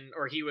just been,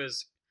 or he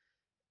was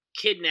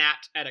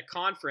kidnapped at a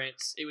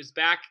conference, it was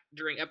back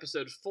during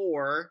episode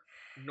 4,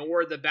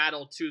 Nor the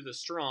Battle to the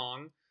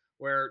Strong,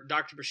 where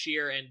Dr.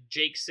 Bashir and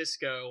Jake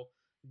Sisko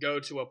go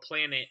to a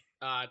planet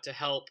to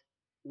help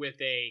with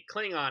a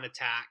Klingon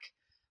attack.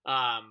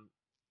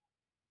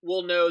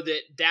 We'll know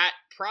that that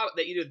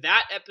either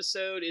that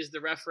episode is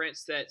the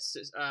reference that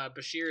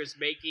Bashir is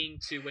making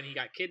to when he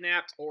got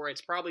kidnapped, or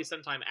it's probably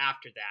sometime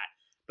after that.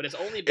 But it's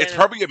only been It's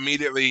probably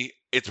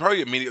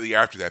immediately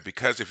after that,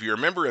 because if you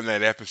remember in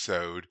that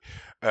episode,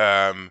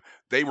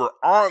 they were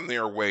on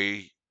their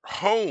way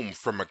home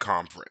from a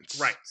conference.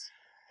 right,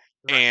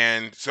 right,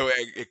 And so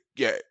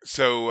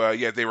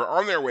yeah, they were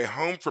on their way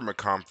home from a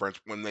conference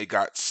when they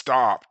got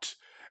stopped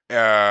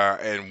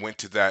and went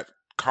to that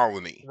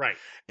colony. right.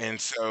 And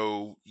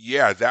so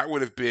yeah, that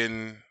would have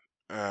been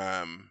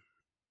um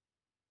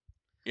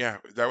yeah,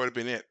 that would have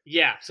been it.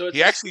 Yeah, so it's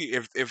He actually,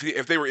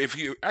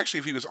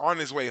 if he was on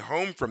his way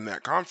home from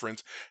that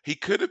conference, he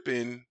could have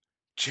been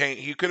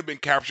he could have been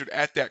captured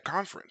at that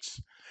conference,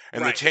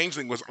 and the right.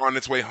 changeling was on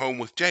its way home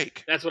with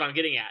Jake. That's what I'm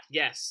getting at.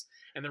 Yes.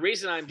 And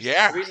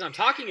Yeah, the reason I'm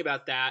talking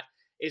about that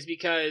is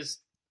because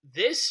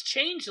this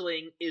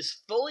changeling is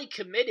fully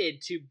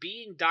committed to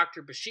being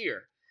Dr.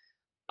 Bashir.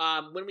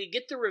 When we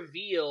get the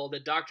reveal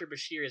that Dr.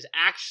 Bashir is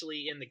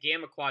actually in the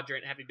Gamma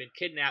Quadrant, having been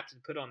kidnapped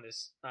and put on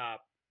this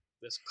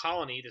this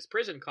colony, this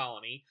prison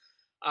colony,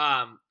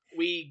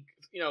 we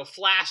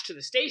flash to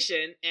the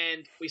station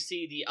and we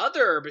see the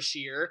other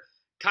Bashir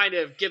kind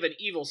of give an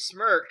evil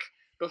smirk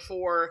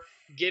before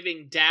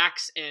giving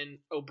Dax and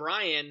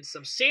O'Brien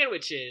some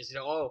sandwiches.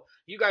 Oh,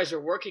 you guys are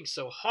working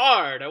so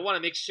hard. I want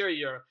to make sure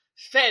you're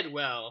fed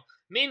well.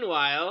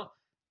 Meanwhile,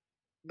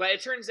 but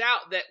it turns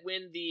out that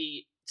when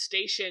the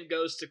station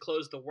goes to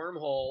close the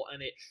wormhole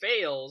and it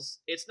fails,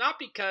 it's not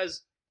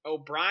because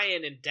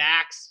O'Brien and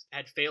Dax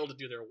had failed to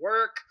do their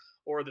work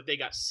or that they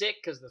got sick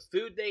because the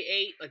food they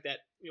ate, like that,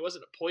 it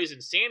wasn't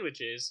poisoned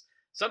sandwiches.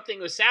 Something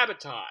was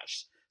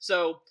sabotaged.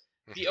 So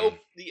mhm.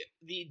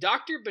 the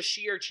Dr.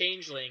 Bashir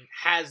changeling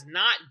has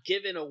not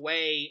given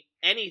away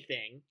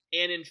anything.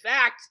 And in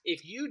fact,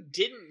 if you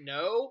didn't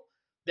know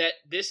that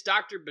this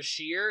Dr.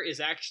 Bashir is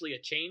actually a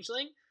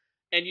changeling,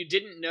 and you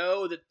didn't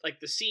know that, like,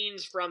 the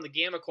scenes from the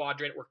Gamma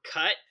Quadrant were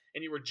cut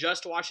and you were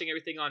just watching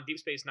everything on Deep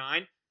Space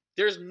Nine,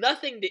 there's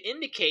nothing to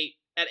indicate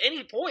at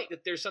any point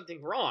that there's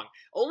something wrong.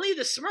 Only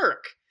the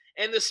smirk.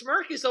 And the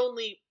smirk is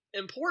only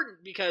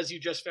important because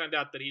you just found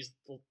out that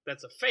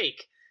that's a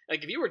fake.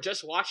 Like, if you were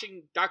just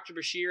watching Dr.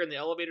 Bashir in the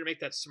elevator make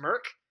that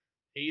smirk,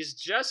 he's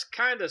just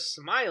kind of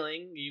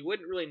smiling. You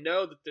wouldn't really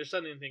know that there's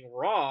something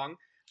wrong,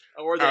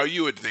 or Oh, that.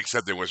 you would think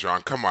something was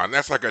wrong. Come on,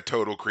 that's like a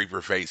total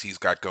creeper face he's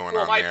got going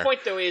Well, on my there.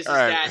 point though is All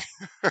right.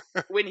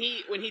 that when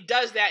he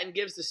does that and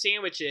gives the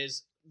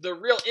sandwiches, the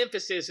real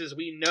emphasis is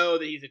we know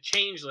that he's a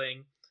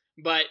changeling.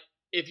 But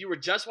if you were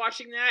just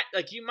watching that,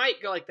 like, you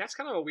might go like, that's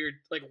kind of a weird,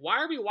 like, why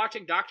are we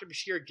watching Dr.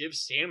 Bashir give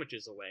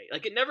sandwiches away?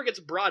 Like, it never gets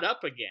brought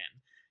up again.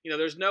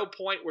 There's no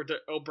point where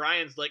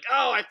O'Brien's like,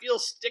 oh, I feel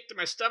sick to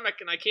my stomach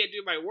and I can't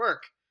do my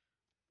work.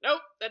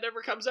 Nope, that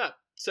never comes up.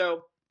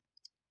 So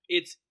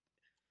it's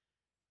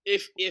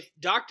if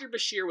Dr.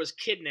 Bashir was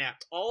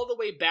kidnapped all the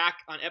way back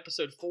on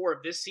episode 4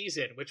 of this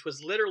season, which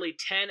was literally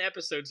 10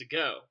 episodes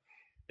ago,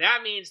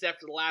 that means that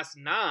for the last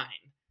 9,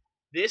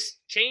 this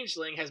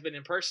changeling has been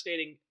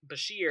impersonating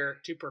Bashir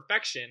to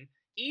perfection,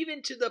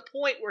 even to the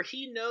point where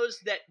he knows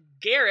that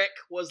Garrick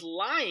was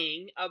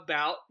lying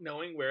about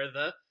knowing where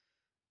the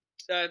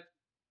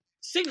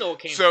signal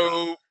came from.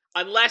 So,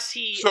 Unless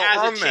he, so as a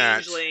on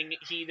that, changeling,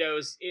 he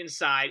knows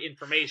inside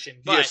information.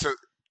 yeah. But So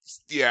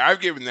yeah, I've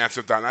given that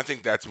some thought. And I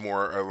think that's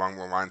more along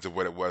the lines of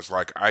what it was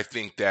like. I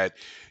think that,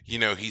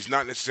 he's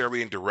not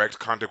necessarily in direct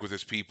contact with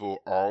his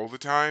people all the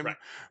time, right,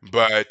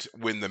 but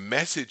when the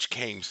message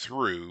came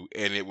through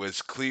and it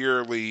was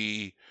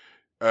clearly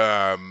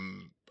a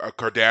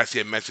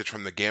Cardassian message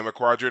from the Gamma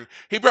Quadrant,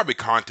 he probably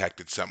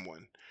contacted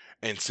someone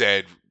and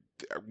said,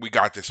 "We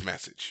got this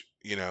message,"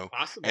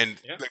 possible.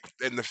 And Yeah.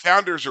 the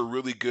founders are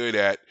really good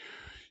at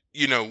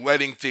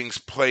letting things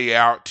play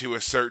out to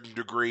a certain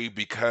degree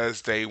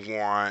because they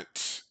like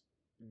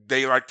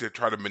to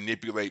try to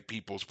manipulate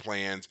people's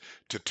plans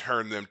to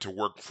turn them to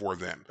work for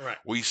them. Right.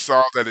 We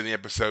saw that in the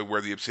episode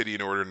where the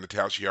Obsidian Order and the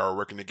Tal Shiar are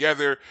working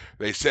together.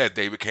 They said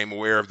they became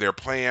aware of their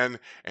plan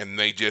and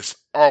they just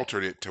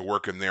altered it to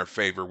work in their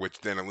favor, which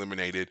then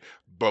eliminated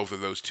both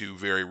of those two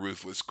very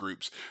ruthless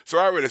groups. So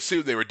I would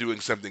assume they were doing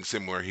something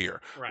similar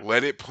here. Right.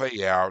 Let it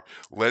play out.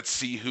 Let's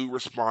see who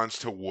responds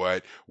to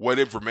what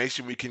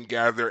information we can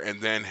gather, and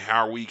then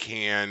how we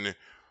can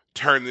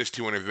turn this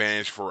to an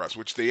advantage for us,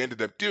 which they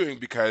ended up doing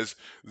because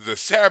the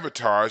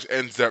sabotage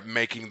ends up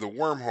making the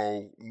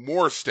wormhole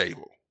more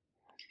stable.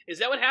 Is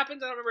that what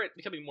happens? I don't remember it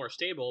becoming more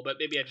stable, but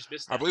maybe I just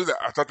missed I that. believe that.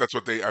 I thought that's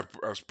what they. I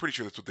was pretty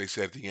sure that's what they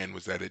said at the end,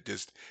 was that it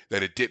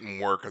didn't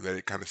work, or that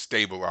it kind of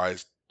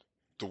stabilized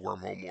the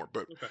wormhole more.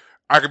 But Okay.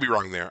 I could be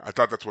wrong there. I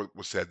thought that's what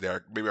was said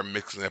there. Maybe I'm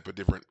mixing up a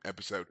different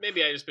episode.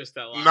 Maybe I just missed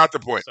that line. Not the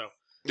point. So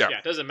Yeah,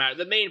 it doesn't matter.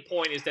 The main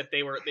point is that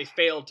they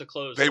failed to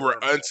close. they the were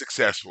wormhole.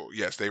 unsuccessful.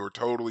 Yes, they were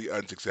totally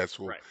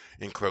unsuccessful Right.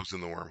 in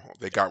closing the wormhole.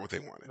 They got what they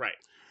wanted. Right.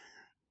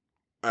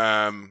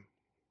 Um.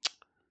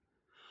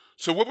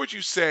 So what would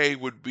you say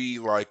would be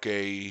like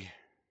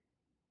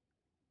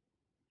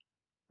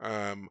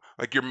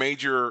like your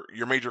major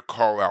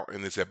call out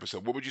in this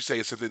episode? What would you say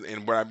is something,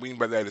 and what I mean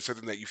by that is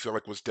something that you feel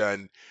like was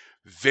done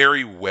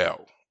very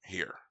well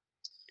here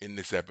in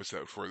this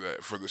episode for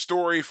the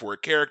story, for a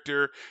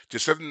character,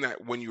 just something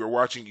that when you were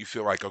watching you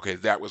feel like, okay,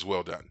 that was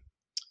well done.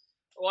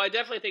 Well, I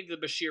definitely think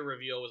the Bashir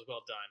reveal was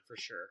well done for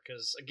sure.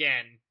 Because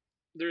again,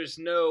 there's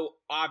no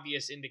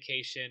obvious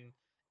indication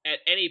at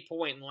any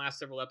point in the last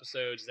several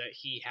episodes that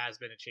he has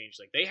been a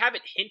changeling. They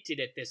haven't hinted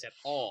at this at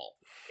all.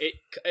 It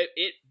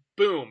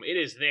boom, it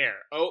is there.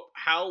 Oh,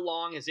 how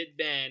long has it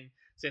been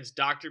since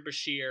Dr.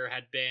 Bashir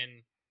had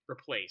been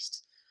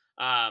replaced?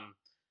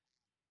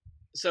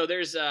 So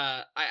there's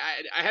I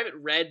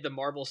haven't read the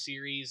Marvel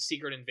series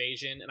Secret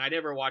Invasion, and I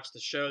never watched the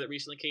show that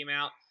recently came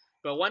out.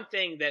 But one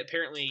thing that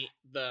apparently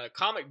the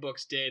comic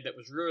books did that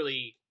was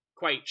really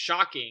quite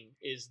shocking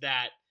is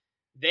that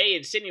they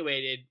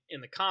insinuated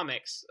in the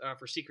comics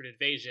for Secret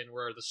Invasion,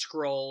 where the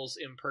Skrulls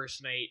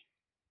impersonate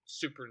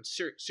certain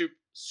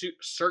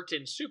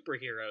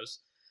superheroes,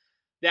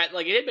 that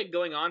like it had been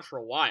going on for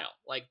a while.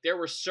 Like there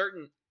were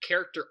certain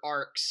character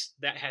arcs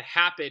that had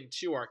happened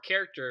to our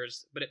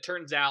characters, but it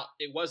turns out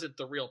it wasn't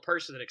the real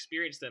person that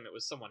experienced them; it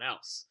was someone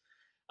else.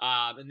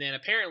 And then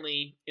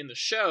apparently in the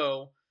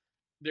show,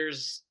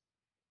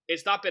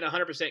 it's not been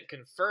 100%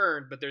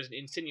 confirmed, but there's an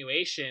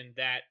insinuation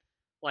that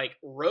like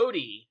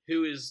Rhodey,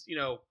 who is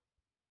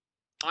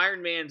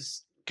Iron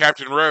Man's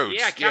Captain Rhodes.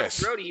 Captain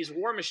Yes. Rhodey, he's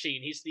War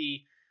Machine. He's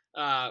the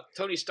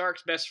Tony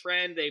Stark's best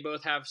friend. They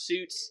both have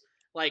suits.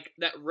 Like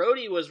that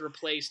Rhodey was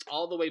replaced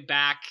all the way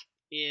back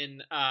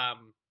in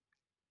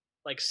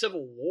like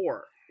Civil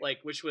War, like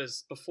which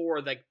was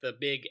before like the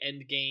big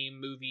Endgame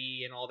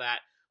movie and all that.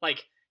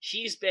 Like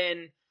he's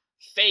been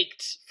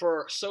faked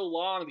for so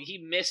long that he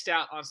missed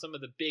out on some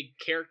of the big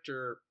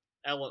character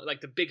like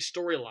the big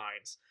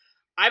storylines.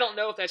 I don't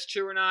know if that's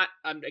true or not.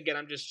 I'm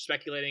just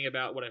speculating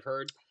about what I've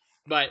heard,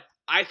 but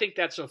I think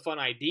that's a fun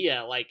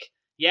idea. Like,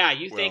 yeah,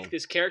 you think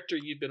this character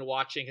you've been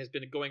watching has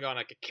been going on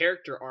like a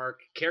character arc,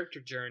 character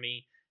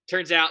journey.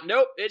 Turns out,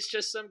 nope, it's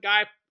just some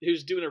guy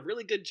who's doing a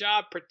really good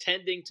job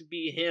pretending to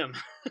be him.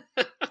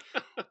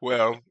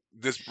 Well,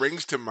 this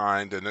brings to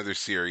mind another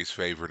series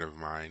favorite of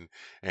mine,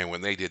 and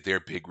when they did their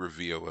big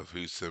reveal of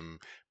who some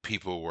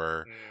people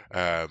were,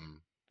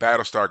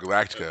 Battlestar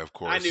Galactica, of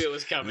course. I knew it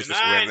was coming. This is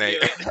when knew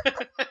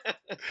it.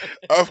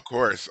 Of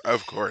course,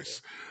 of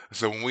course.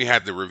 So when we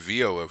had the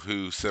reveal of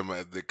who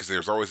because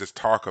there's always this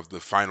talk of the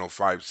final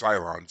 5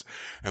 Cylons,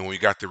 and we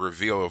got the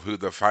reveal of who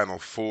the final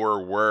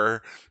 4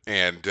 were,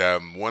 and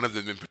one of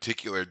them in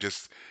particular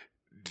just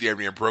damn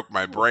near broke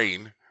my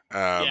brain.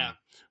 Yeah.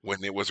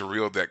 When it was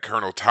revealed that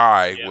Colonel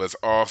Ty Yep. was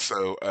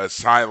also a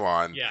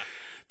Cylon. Yeah.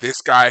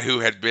 This guy who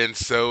had been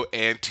so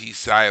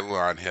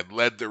anti-Cylon, had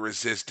led the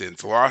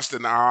resistance, lost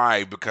an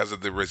eye because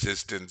of the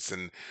resistance,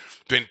 and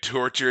been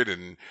tortured,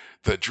 and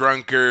the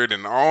drunkard,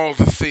 and all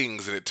the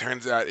things. And it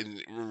turns out, in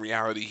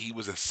reality, he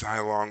was a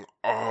Cylon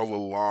all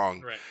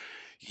along. Right.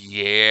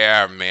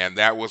 Yeah, man,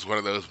 that was one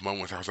of those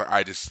moments. I was like,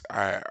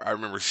 I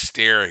remember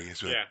staring.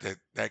 It's like, Yeah.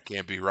 that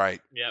can't be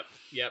right. Yep.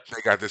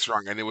 They got this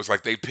wrong, and it was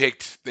like they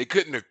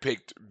couldn't have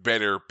picked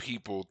better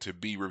people to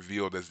be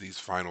revealed as these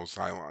final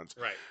Cylons.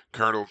 Right.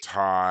 Colonel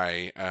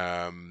Ty,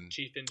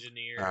 Chief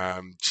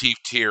Engineer. Chief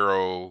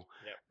Tyrrell,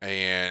 Yep.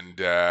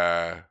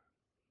 and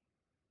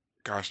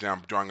gosh, now I'm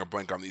drawing a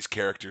blank on these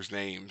characters'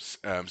 names.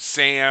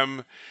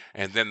 Sam,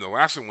 and then the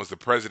last one was the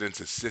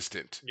president's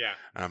assistant.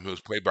 Yeah. Who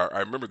was played by, I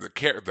remember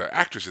the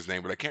actress's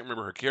name, but I can't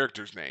remember her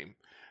character's name.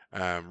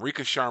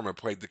 Rika Sharma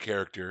played the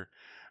character.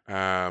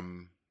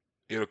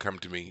 It'll come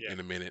to me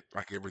in a minute,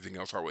 like everything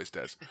else always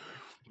does.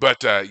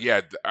 But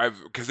yeah,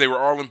 because they were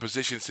all in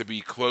positions to be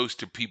close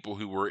to people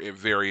who were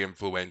very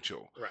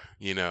influential.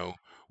 Right.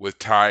 With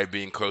Ty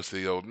being close to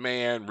the old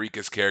man,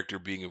 Rika's character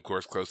being, of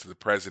course, close to the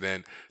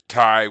president.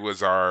 Ty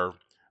was our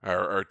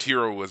or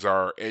Tyrell was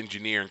our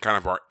engineer and kind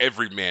of our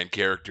everyman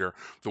character,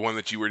 the one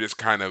that you were just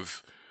kind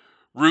of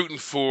rooting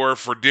for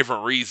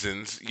different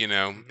reasons, you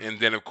know. Mm-hmm. And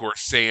then of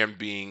course Sam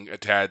being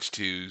attached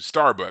to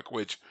Starbuck,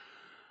 which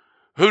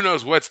who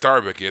knows what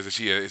Starbuck is? Is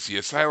she a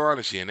Cylon?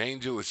 Is she an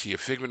angel? Is she a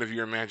figment of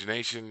your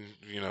imagination?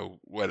 You know,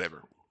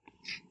 whatever.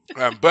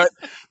 But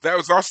that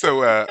was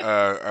also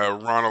a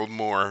Ronald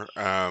Moore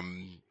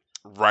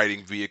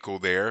writing vehicle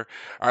there.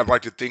 I'd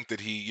like to think that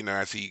he, you know,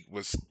 as he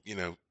was, you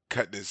know,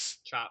 cutting his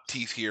Chops.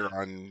 teeth here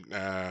on,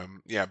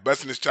 yeah,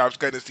 busting his chops,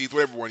 cutting his teeth,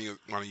 whatever one you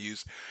want to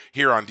use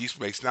here on Deep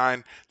Space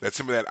Nine, that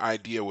some of that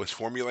idea was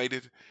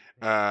formulated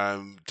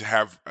to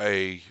have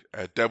a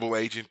double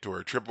agent or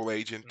a triple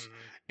agent, Mm-hmm.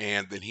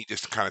 and then he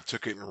just kind of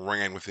took it and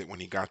ran with it when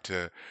he got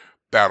to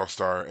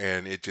Battlestar,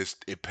 and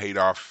it paid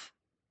off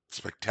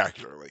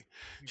spectacularly.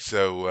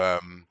 So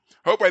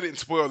hope I didn't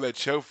spoil that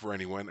show for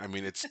anyone. I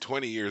mean, it's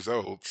 20 years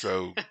old,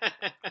 so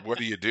what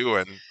are you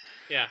doing?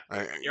 Yeah.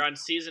 I, You're on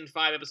season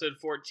 5, episode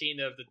 14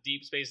 of the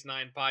Deep Space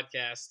Nine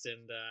podcast,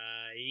 and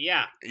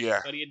yeah,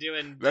 yeah, what are you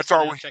doing? that's Just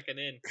all now we. checking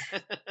in.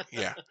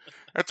 Yeah,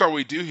 that's all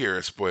we do here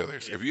is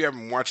spoilers. Yep. If you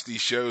haven't watched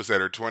these shows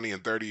that are 20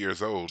 and 30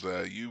 years old,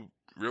 you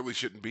really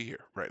shouldn't be here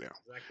right now.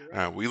 Exactly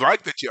right. We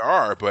like that you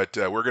are, but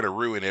we're going to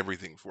ruin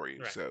everything for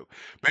you. Right. So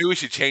maybe we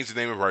should change the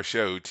name of our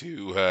show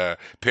to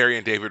Perry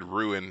and David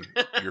Ruin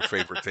Your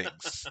Favorite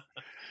Things.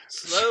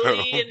 So,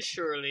 Slowly and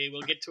surely,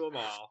 we'll get to them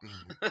all.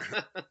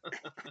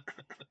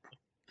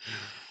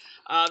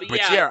 but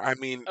Yeah. yeah, I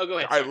mean, Oh, go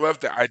ahead. I Sorry. love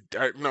that.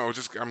 I no,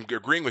 just I'm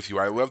agreeing with you.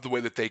 I love the way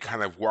that they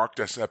kind of walked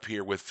us up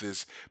here with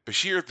this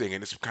Bashir thing,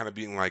 and it's kind of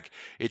being like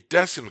it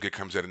does seem like it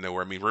comes out of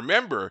nowhere. I mean,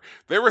 remember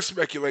there was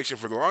speculation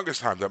for the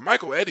longest time that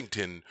Michael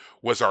Eddington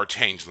was our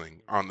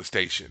changeling on the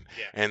station,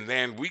 Yeah. and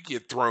then we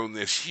get thrown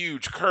this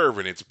huge curve,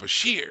 and it's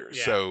Bashir.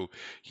 Yeah. So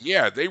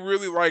yeah, they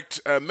really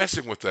liked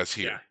messing with us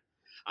here. Yeah.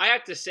 I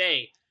have to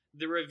say,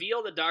 the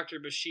reveal that Dr.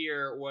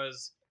 Bashir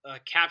was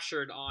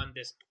captured on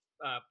this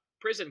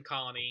prison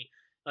colony,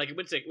 like it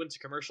went to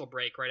commercial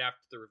break right after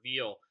the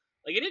reveal.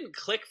 Like it didn't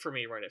click for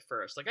me right at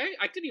first. Like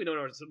I didn't even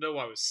know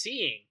what I was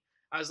seeing.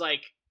 I was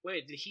like,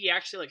 wait, did he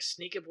actually like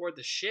sneak aboard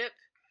the ship?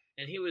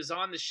 And he was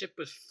on the ship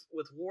with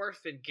Worf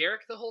and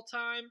Garrick the whole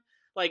time.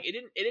 Like it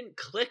didn't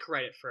click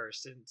right at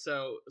first, and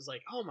so it was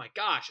like, oh my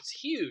gosh, it's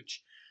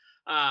huge.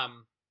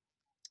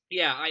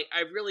 Yeah,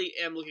 I really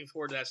am looking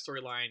forward to that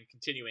storyline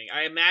continuing.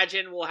 I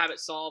imagine we'll have it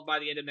solved by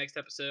the end of next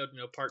episode. You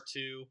know, part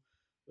 2.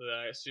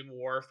 I assume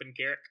Worf and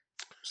Garrick,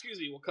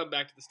 will come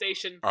back to the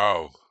station,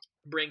 Oh,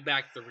 bring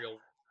back the real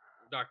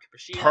Dr.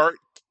 Bashir.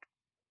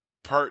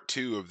 part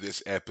 2 of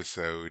this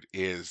episode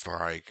is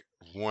like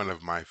one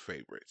of my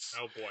favorites.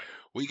 Oh boy,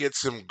 we get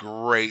some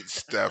great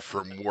stuff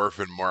from Worf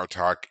and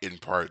Martok in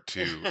part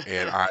 2,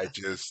 and I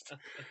just,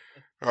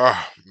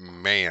 oh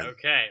man,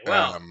 okay,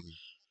 well,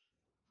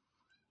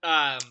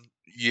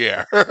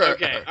 yeah,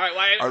 okay, all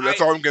right. Well,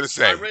 that's all I'm gonna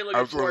say. I'm really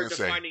looking forward to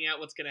finding out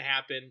what's going to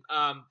happen.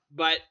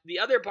 But the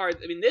other part,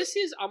 I mean, this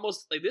is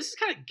almost like this is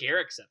kind of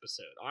Garrick's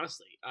episode.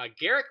 Honestly,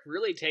 Garrick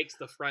really takes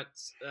the front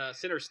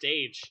center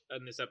stage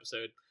in this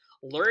episode,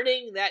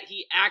 learning that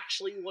he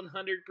actually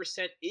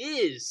 100%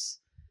 is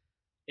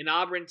an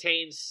Auburn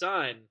Tane's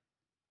son.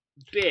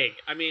 Big.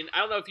 I mean, I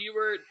don't know if you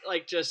were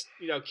like just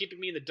keeping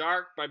me in the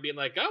dark by being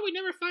like, "Oh, we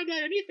never find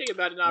out anything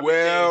about an Auburn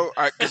Well,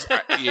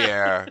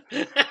 yeah,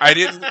 I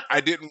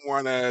didn't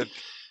want to,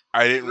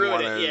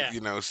 ruin it.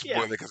 Yeah.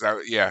 spoil it because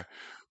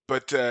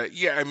but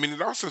yeah, I mean,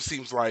 it also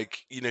seems like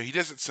he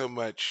doesn't so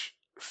much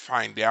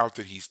find out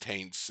that he's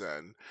Tane's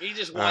son. He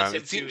just wants him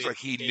It seems to like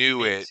he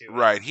knew it, to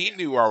right? He yeah.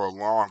 knew all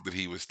along that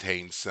he was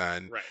Tane's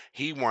son. Right.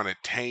 He wanted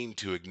Tane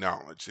to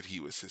acknowledge that he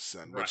was his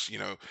son, Right. which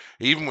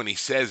even when he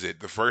says it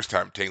the first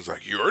time, Tane's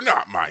like, "You're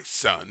not my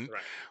son."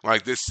 Right.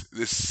 Like this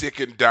sick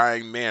and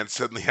dying man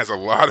suddenly has a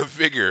lot of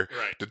vigor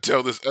Right. to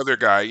tell this other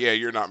guy, "Yeah,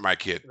 you're not my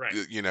kid." Right.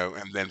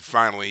 And then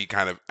finally he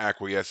kind of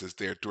acquiesces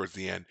there towards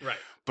the end. Right.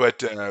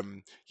 But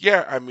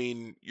yeah, I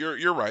mean,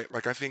 you're right.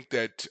 Like I think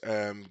that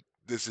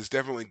this is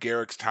definitely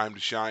Garrick's time to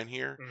shine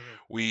here. Mm-hmm.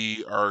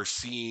 We are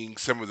seeing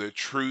some of the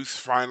truth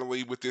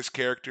finally with this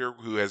character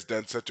who has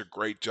done such a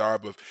great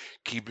job of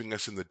keeping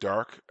us in the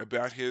dark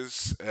about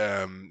his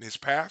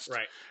past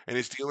Right. and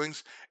his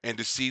dealings, and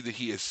to see that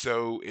he is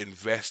so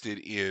invested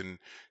in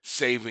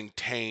saving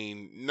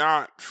Tane,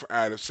 not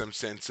out of some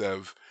sense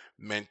of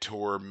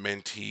mentor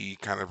mentee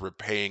kind of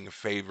repaying a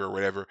favor or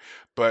whatever,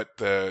 but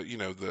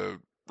the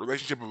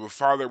relationship of a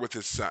father with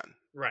his son.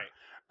 Right.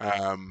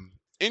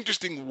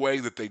 Interesting way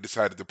that they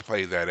decided to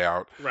play that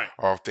out, Right.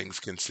 all things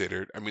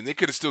considered. I mean, they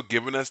could have still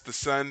given us the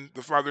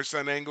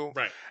father-son angle,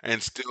 Right.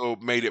 and still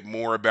made it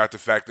more about the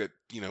fact that,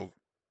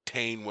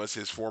 Tane was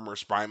his former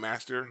spy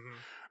master.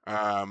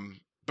 Mm-hmm.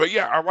 But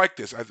yeah, I like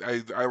this.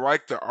 I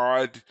like the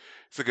odd,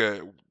 it's like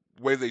a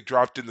way they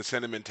dropped in the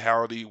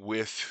sentimentality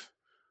with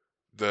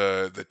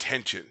the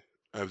tension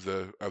of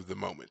the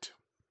moment.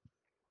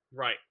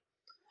 Right.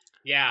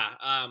 Yeah.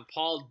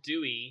 Paul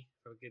Dewey,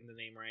 if I'm getting the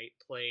name right,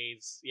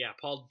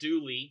 Paul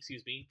Dooley,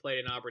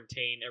 played an Auburn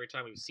Tane every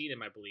time we've seen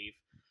him, I believe.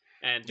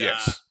 And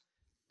Yes.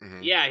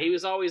 Mm-hmm. yeah, he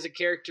was always a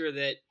character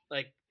that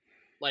like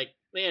like,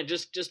 man,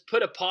 just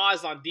put a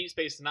pause on Deep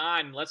Space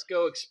Nine and let's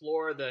go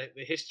explore the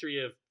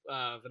history of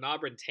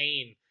Venabran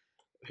Tain.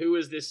 Who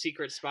is this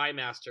secret spy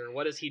master?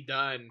 What has he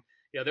done?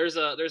 There's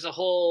a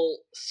whole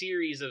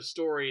series of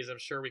stories I'm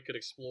sure we could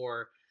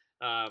explore.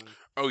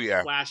 Oh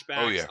yeah. Oh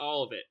Flashbacks, yeah.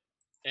 all of it.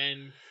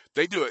 And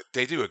They do it.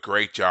 They do a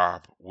great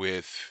job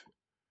with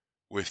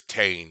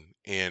Tane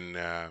in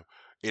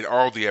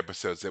all the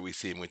episodes that we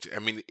see him. Which I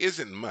mean,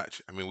 isn't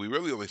much. I mean, we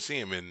really only see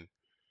him in,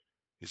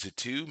 is it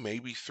two,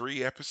 maybe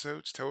three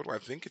episodes total? I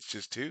think it's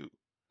just two.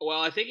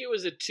 well, I think it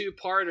was a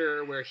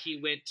two-parter where he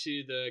went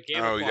to the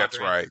Gamma Oh, that's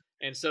Quadrant, right.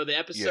 and so the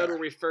episode Yeah. where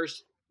we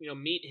first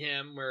meet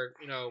him, where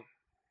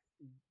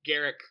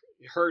Garrick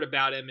heard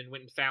about him and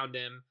went and found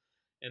him,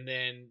 and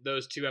then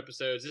those two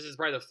episodes. This is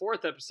probably the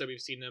fourth episode we've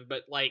seen him,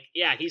 but like,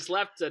 yeah, he's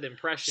left an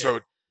impression. So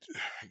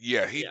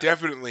yeah, Yeah.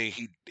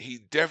 he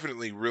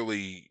definitely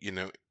really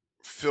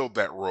filled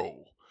that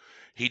role.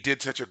 He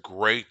did such a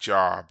great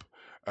job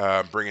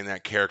bringing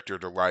that character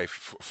to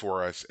life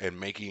for us and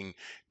making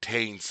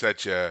Tane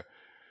such a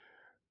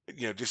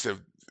just a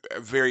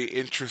very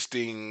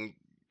interesting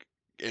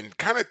and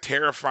kind of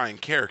terrifying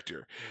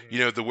character.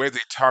 Mhm. The way they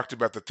talked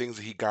about the things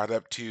that he got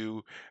up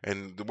to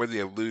and the way they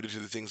alluded to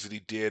the things that he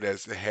did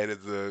as the head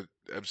of the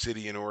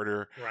Obsidian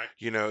Order. Right.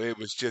 It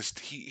was just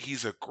he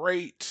does a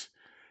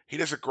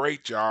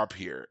great job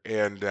here.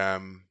 And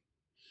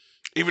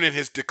even in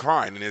his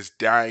decline, in his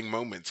dying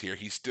moments here,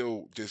 he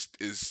still just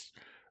is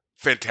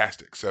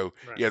fantastic. So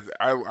Right. yeah,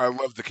 I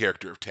love the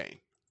character of Tane.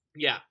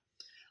 Yeah.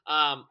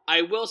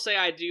 I will say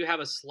I do have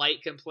a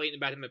slight complaint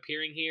about him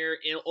appearing here,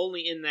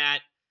 only in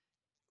that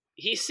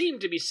he seemed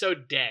to be so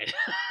dead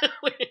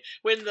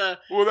when the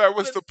Well, that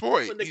was when, the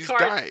point. when the He's card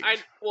dying.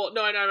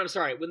 I'm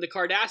sorry, when the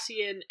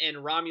Cardassian and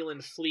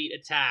Romulan fleet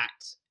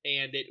attacked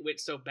and it went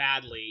so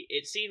badly,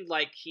 it seemed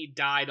like he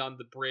died on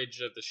the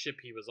bridge of the ship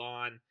he was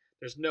on.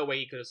 There's no way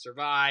he could have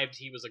survived.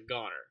 He was a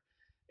goner,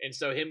 and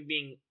so him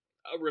being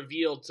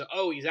revealed to,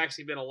 oh, he's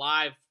actually been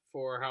alive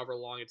for however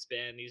long it's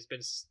been. He's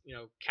been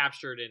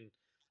captured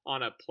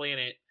on a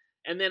planet,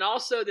 and then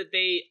also that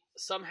they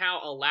somehow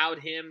allowed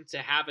him to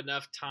have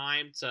enough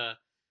time to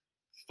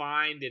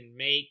find and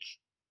make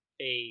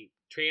a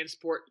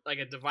transport, like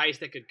a device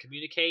that could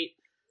communicate.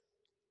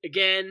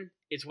 Again,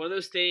 it's one of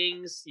those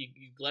things you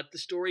let the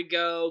story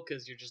go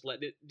because you're just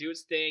letting it do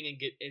its thing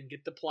and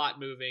get the plot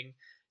moving.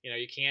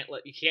 You can't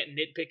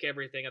nitpick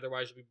everything,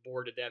 otherwise you'll be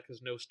bored to death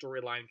because no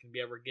storyline can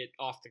be ever get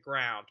off the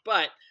ground.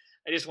 But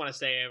I just want to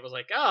say, I was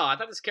like, oh, I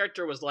thought this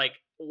character was like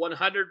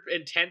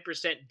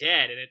 110%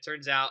 dead, and it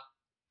turns out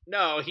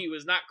no, he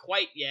was not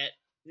quite yet.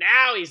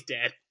 Now he's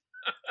dead.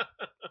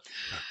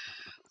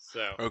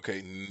 So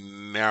Okay,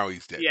 now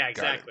he's dead. yeah,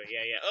 Got it. exactly.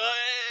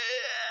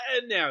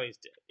 Yeah. Now he's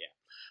dead.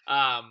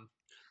 Yeah.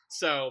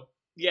 So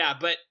yeah,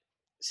 but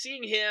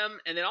seeing him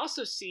and then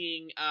also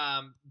seeing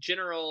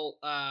General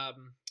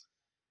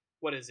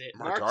what is it?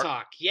 Martok?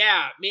 Martok.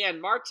 Yeah,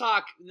 man,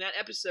 Martok in that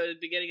episode at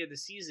the beginning of the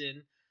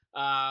season,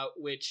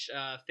 which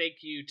thank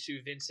you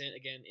to Vincent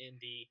again in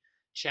the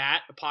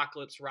chat.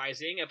 Apocalypse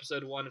Rising,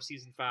 episode 1 of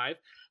season 5.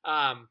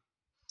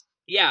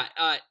 Yeah,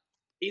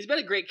 he's been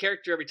a great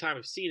character every time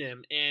we've seen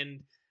him, and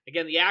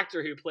again, the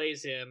actor who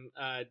plays him,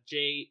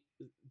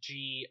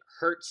 J.G.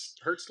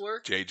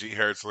 Hertzler. J.G.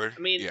 Hertzler. I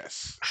mean,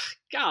 yes.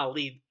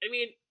 golly, I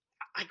mean,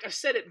 I've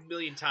said it a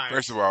million times.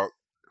 First of all,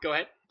 go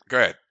ahead. Go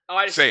ahead.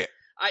 Oh, say it.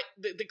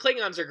 The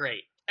Klingons are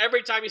great.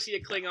 Every time you see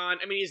a Klingon,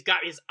 I mean, he's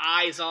got his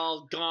eyes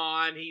all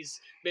gone. He's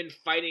been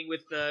fighting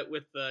with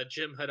the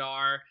Jim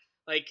Hadar.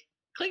 Like,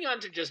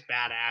 Klingons are just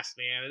badass,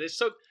 man. And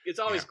it's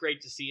always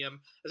great to see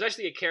him,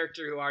 especially a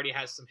character who already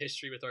has some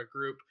history with our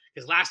group.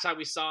 Because last time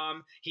we saw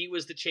him, he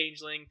was the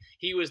changeling.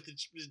 He was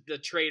the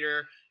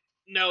traitor.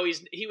 No,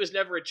 he was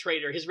never a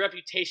traitor. His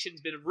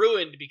reputation's been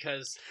ruined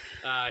because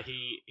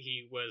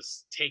he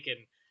was taken,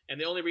 and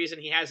the only reason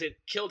he hasn't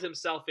killed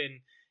himself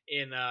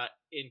in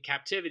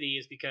captivity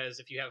is because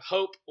if you have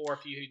hope or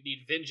if you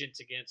need vengeance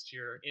against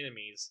your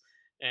enemies,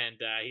 and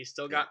he's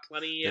still got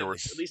plenty of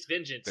at least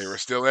vengeance. They were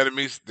still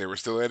enemies. They were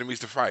still enemies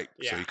to fight,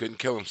 so he couldn't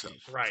kill himself.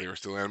 Right. They were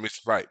still enemies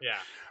to fight. Yeah.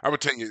 I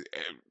would tell you,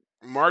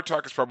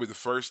 Martok is probably the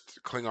first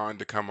Klingon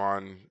to come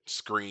on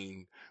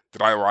screen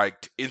that I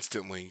liked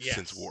instantly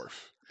since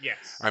Worf.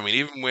 Yes. I mean,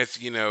 even with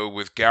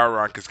with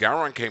Gowron, because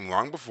Gowron came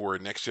long before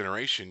Next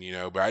Generation,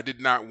 but I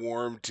did not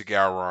warm to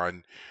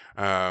Gowron.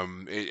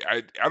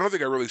 I don't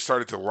think I really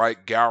started to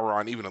like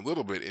Gowron even a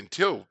little bit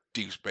until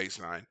Deep Space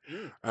Nine.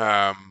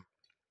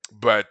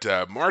 But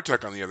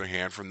Martok, on the other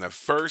hand, from the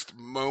first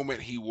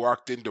moment he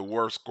walked into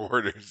Worf's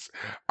quarters,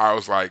 I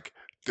was like,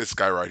 this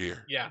guy right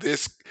here. Yeah.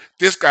 This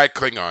guy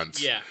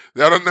Klingons. Yeah.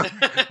 I don't know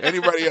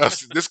anybody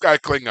else. This guy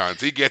Klingons.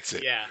 He gets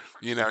it. Yeah.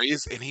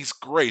 He's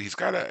great. He's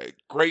got a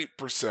great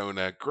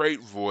persona,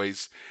 great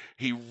voice.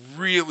 He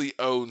really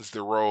owns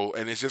the role,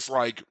 and it's just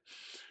like,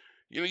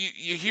 you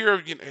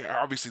hear,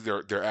 obviously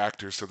they're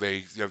actors, so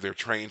they're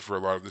trained for a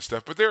lot of this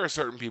stuff, but there are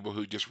certain people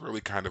who just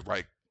really kind of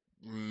like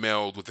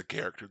meld with the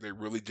character. They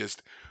really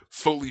just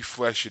fully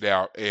flesh it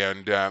out.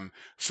 And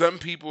some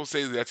people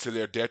say that that's to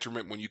their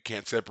detriment when you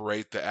can't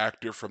separate the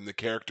actor from the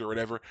character or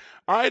whatever.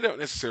 I don't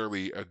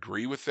necessarily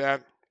agree with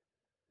that.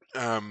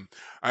 Um,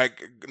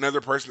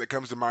 another person that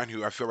comes to mind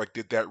who I feel like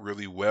did that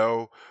really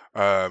well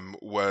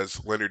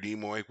was Leonard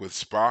Nimoy with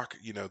Spock.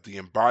 You know, the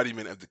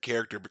embodiment of the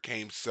character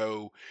became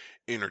so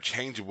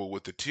interchangeable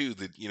with the two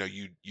that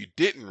you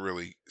didn't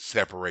really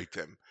separate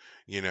them.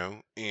 You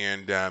know,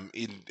 and and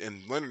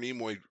Leonard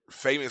Nimoy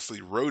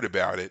famously wrote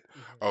about it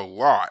Mhm. a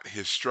lot.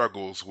 His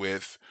struggles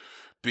with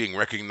being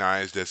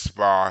recognized as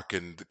Spock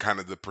and kind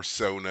of the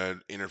persona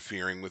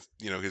interfering with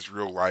his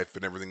real life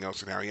and everything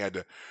else, and how he had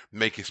to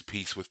make his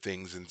peace with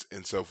things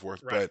and so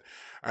forth. Right.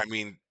 But I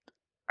mean,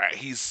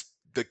 he's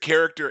the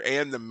character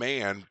and the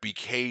man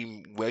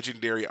became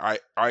legendary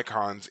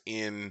icons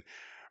in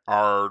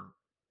our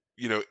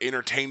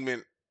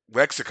entertainment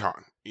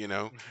lexicon.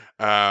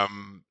 Mhm.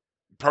 Um,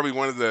 Probably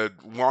one of the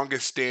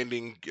longest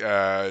standing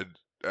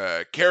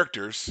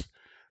characters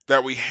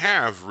that we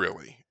have,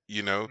 really.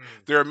 Mm.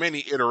 There are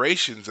many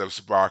iterations of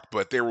Spock,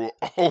 but there will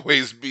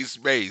always be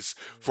space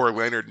Mm. for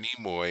Leonard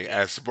Nimoy Yeah.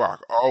 as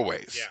Spock,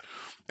 always. Yeah.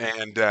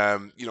 And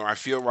I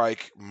feel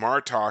like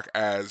Martok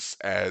as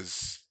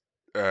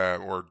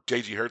or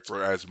J.G.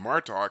 Hertzler as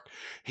Martok,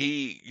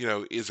 he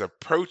is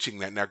approaching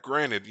that. Now,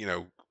 granted,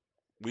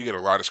 we get a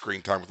lot of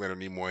screen time with Leonard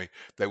Nimoy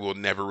that we'll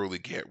never really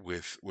get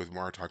with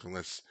Martok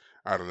unless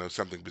I don't know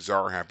something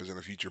bizarre happens in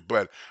the future.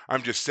 But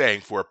I'm just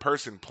saying, for a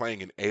person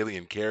playing an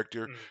alien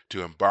character Mm.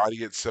 to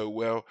embody it so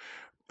well,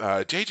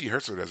 J.G.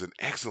 Hertzler does an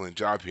excellent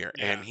job here,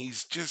 Yeah. and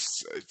he's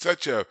just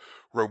such a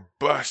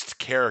robust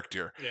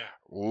character. Yeah.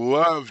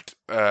 Love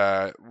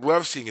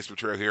seeing his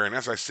portrayal here, and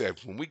as I said,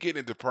 when we get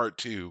into part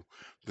two,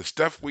 the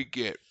stuff we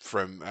get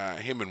from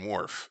him and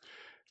Worf,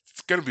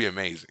 it's gonna be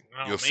amazing.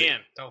 Oh You'll see. man,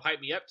 don't hype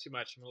me up too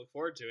much. I'm gonna look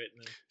forward to it.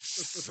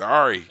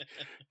 Sorry,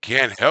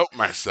 can't help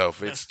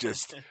myself. It's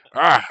just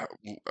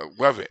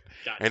love it,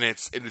 and Gotcha.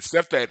 it's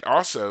stuff that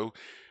also,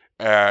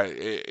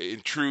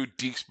 in true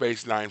Deep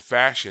Space Nine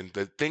fashion,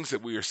 the things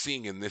that we are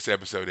seeing in this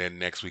episode and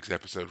next week's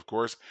episode, of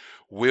course,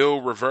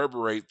 will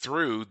reverberate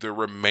through the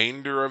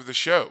remainder of the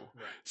show.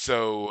 Right.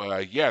 So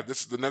yeah,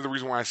 this is another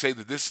reason why I say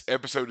that this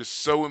episode is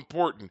so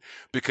important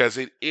because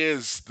it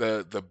is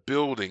the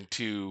building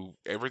to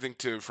everything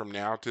to from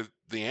now to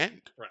the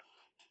end. Right.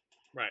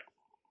 Right.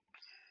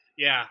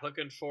 Yeah,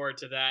 looking forward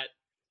to that.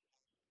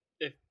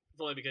 If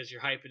only because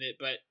you're hyping it,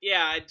 but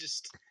yeah, I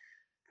just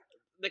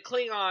the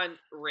Klingon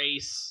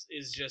race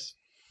is just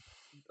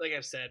like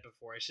I've said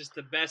before. It's just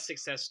the best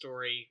success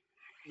story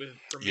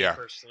for me Yeah.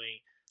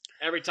 personally.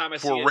 Every time I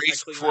see For a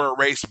race Klingon, for a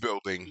race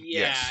building, yeah,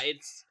 yes.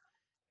 it's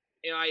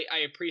I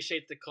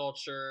appreciate the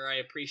culture. I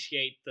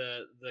appreciate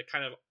the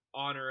kind of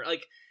honor,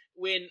 like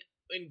when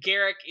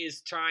Garrick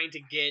is trying to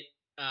get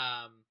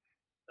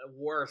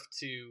Worf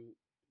to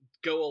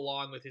go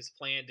along with his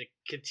plan to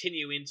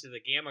continue into the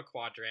Gamma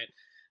Quadrant.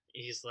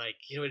 He's like,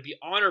 it'd be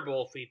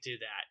honorable if we do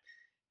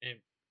that.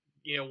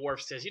 And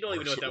Worf says, you don't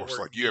even know what that Worf's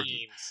word like,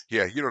 means.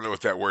 yeah, you don't know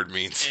what that word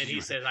means. And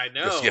he says, I He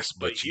goes, know, yes,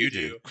 but but you you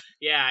do. do.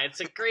 Yeah, it's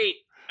a great.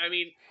 I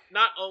mean,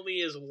 not only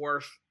is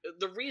Worf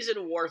the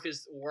reason Worf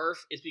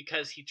is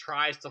because he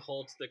tries to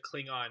hold to the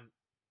Klingon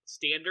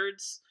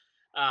standards,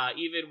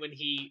 even when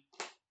he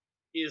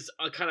is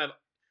kind of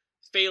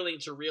failing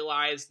to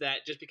realize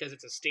that just because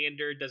it's a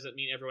standard doesn't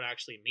mean everyone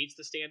actually meets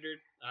the standard.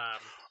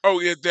 Oh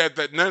yeah,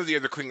 that none of the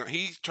other Klingons.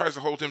 He tries to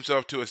hold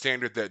himself to a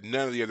standard that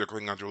none of the other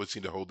Klingons really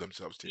seem to hold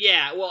themselves to.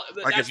 Yeah, well,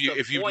 Like that's the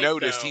if you've point,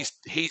 noticed, though.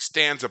 he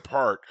stands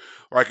apart.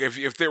 Like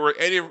if there were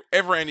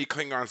ever any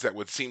Klingons that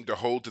would seem to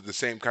hold to the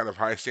same kind of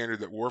high standard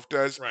that Worf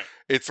does, Right,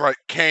 it's like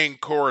Kang,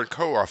 Kor, and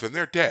Koth, and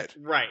they're dead.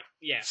 right,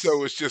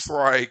 So yes. it's just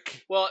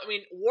like Well, I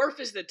mean, Worf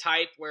is the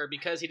type where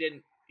because he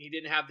didn't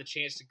have the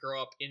chance to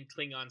grow up in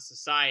Klingon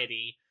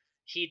society,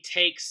 he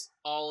takes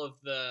all of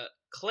the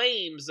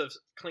claims of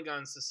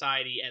Klingon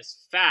society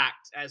as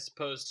fact, as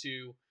opposed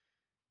to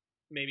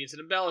maybe it's an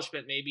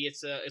embellishment, maybe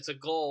it's a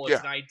goal, it's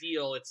yeah, an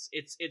ideal, it's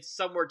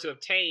somewhere to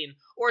obtain,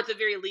 or at the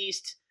very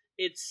least,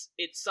 it's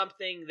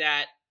something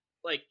that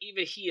like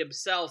even he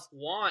himself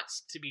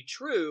wants to be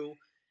true,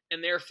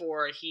 and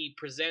therefore he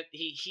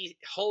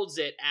holds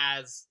it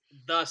as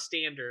the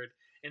standard.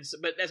 And so,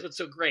 but that's what's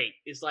so great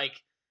is like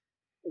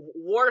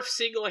Worf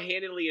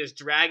single-handedly is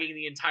dragging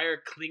the entire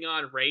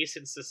Klingon race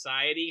and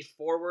society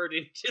forward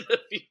into the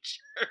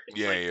future. It's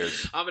yeah, like, he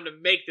is. I'm going to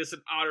make this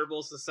an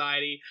honorable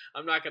society.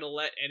 I'm not going to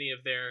let any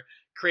of their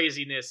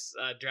craziness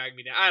drag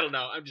me down. I don't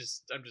know. I'm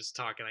just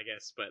talking, I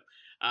guess. But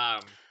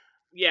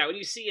yeah, when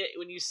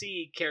you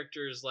see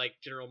characters like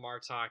General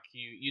Martok,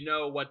 you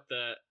know what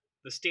the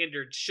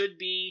standard should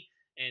be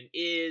and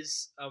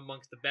is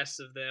amongst the best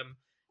of them.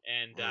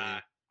 And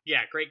Mhm.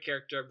 yeah, great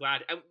character.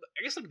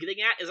 I guess I'm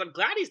getting at is I'm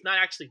glad he's not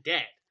actually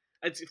dead.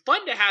 It's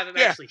fun to have him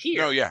Yeah. actually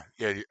here. No, yeah,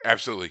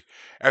 absolutely,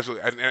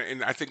 absolutely,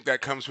 and I think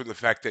that comes from the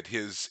fact that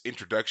his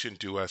introduction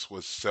to us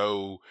was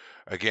so,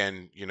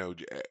 again,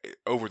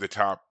 over the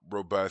top,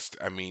 robust.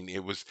 I mean,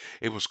 it was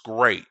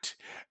great,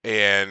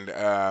 and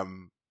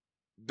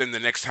then the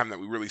next time that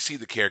we really see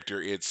the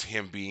character, it's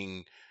him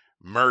being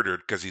murdered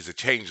because he's a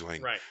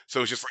changeling. Right.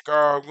 So it's just like,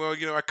 oh well,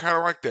 I kind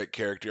of like that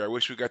character. I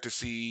wish we got to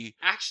see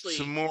some Actually,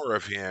 more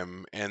of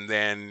him, and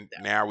then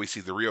now we see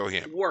the real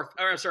him. Worf.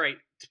 I'm sorry,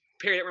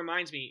 Perry. That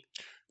reminds me.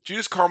 Did you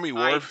just call me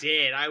I Worf?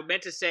 did. I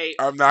meant to say.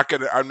 I'm not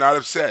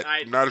upset.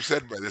 I'm not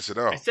upset by this at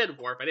all. I said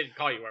Worf. I didn't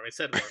call you Worf. I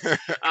said Worf.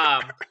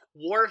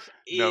 Worf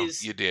No,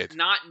 is you did.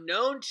 not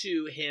known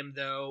to him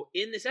though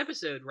in this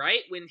episode,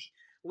 right?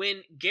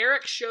 When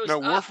Garrick shows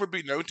No, up, Worf would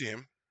be known to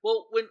him.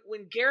 Well,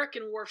 when Garrick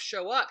and Worf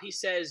show up, he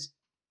says,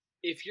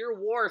 "If you're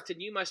Worf, then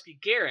you must be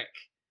Garrick."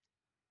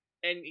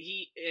 And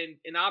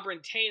and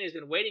Oberyn Tane has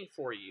been waiting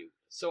for you.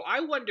 So I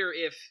wonder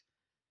if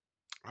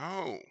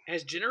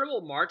has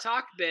General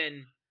Martok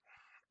been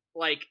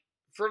like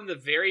from the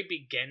very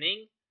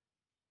beginning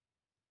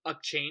a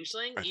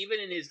changeling, even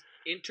in his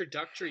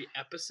introductory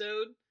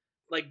episode?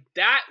 Like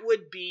that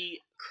would be.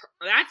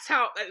 That's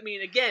how. I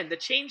mean, again, the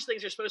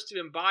changelings are supposed to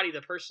embody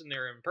the person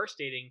they're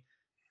impersonating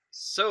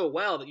so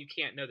well that you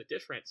can't know the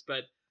difference.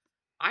 But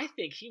I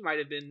think he might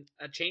have been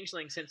a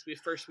changeling since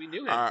we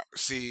knew him.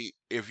 See,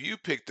 if you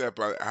picked up,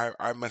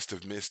 I must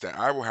have missed that.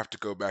 I will have to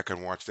go back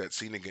and watch that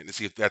scene again to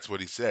see if that's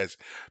what he says.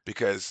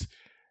 Because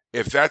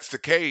if that's the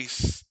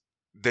case,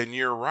 then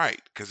you're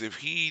right. Because if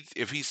he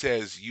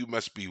says you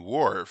must be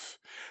Worf,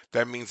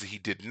 that means that he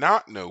did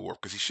not know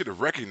Worf because he should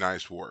have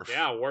recognized Worf.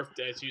 Yeah, Worf,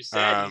 as you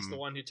said, he's the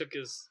one who took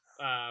his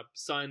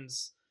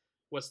son's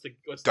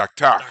Doc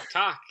Talk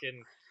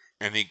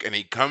and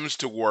he comes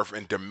to Worf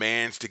and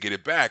demands to get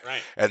it back.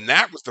 Right. And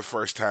that was the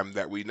first time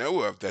that we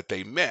know of that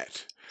they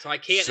met. So I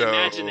can't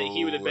imagine that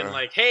he would have been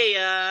like, "Hey,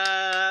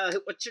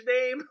 what's your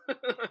name?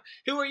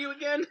 Who are you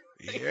again?"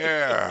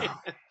 Yeah.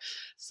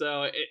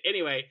 So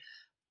anyway,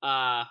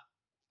 I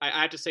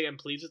have to say I'm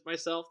pleased with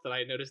myself that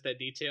I noticed that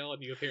detail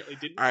and you apparently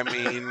didn't.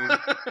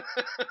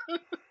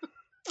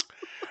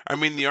 I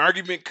mean, the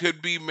argument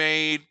could be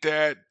made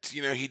that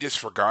he just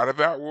forgot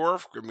about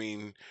Worf. I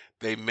mean,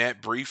 they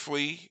met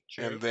briefly,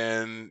 True. and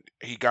then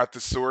he got the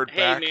sword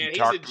hey, back. Man, he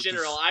he's a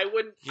general. I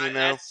wouldn't.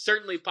 That's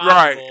certainly possible,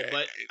 right?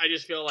 But I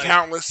just feel like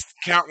countless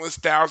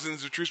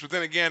thousands of troops. But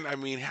then again, I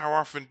mean, how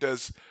often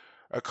does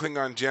a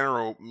Klingon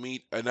general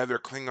meet another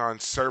Klingon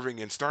serving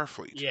in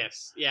Starfleet?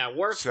 Yes, yeah.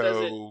 Worf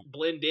doesn't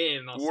blend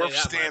in. Worf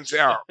stands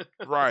out,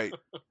 right?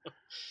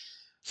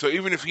 So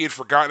even if he had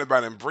forgotten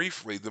about him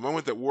briefly, the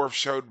moment that Worf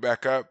showed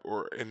back up,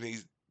 and he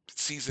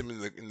sees him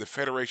in the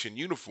Federation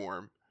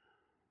uniform,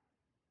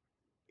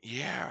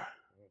 yeah.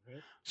 Mm-hmm.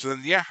 So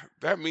then,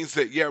 that means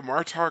that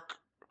Martok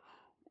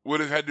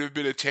would have had to have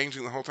been a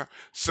changeling the whole time.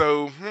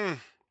 So,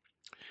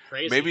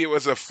 Crazy. Maybe it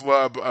was a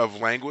flub of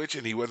language,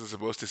 and he wasn't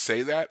supposed to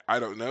say that. I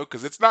don't know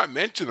because it's not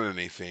mentioned in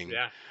anything.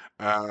 Yeah.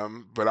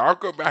 But I'll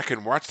go back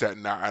and watch that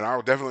now, and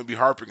I'll definitely be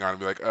harping on it.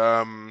 Be like,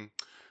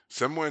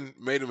 someone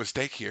made a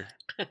mistake here.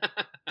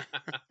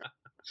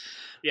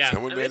 Yeah,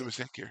 someone made a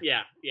mistake here.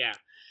 Yeah.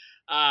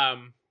 But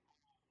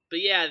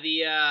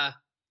yeah,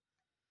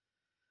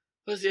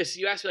 what's this?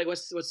 You asked me like,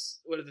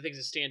 what are the things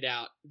that stand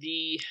out?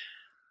 I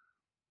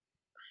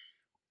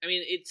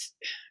mean,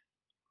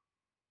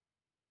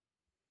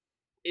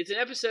 it's an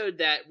episode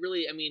that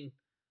really, I mean,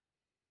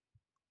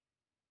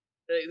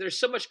 there's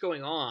so much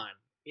going on.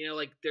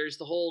 Like there's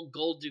the whole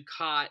Gold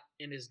Dukat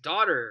and his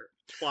daughter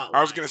plot line.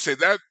 I was going to say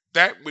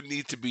that would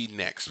need to be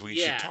next. We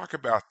should talk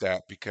about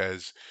that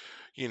because,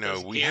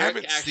 we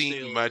haven't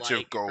seen much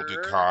of Gold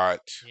Dukat.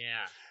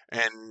 Yeah.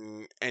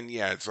 And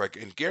it's like,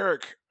 and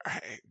Garrick,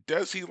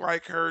 does he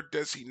like her?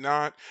 Does he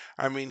not?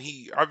 I mean,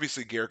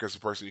 Garrick is a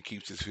person who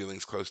keeps his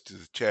feelings close to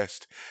the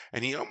chest,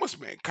 and he almost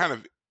kind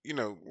of,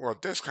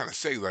 does kind of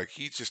say like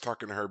he's just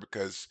talking to her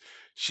because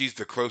she's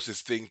the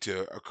closest thing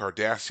to a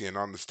Cardassian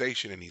on the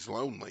station, and he's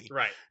lonely,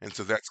 right? And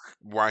so that's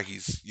why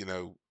he's,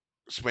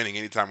 spending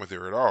any time with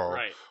her at all,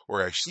 right?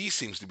 Whereas she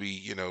seems to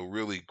be,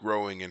 really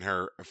growing in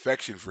her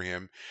affection for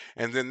him,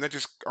 and then that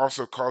just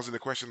also calls into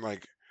question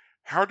like,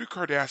 how do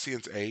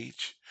Cardassians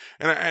age?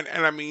 And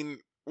I mean,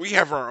 we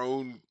have our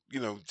own,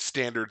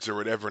 standards or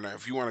whatever. Now,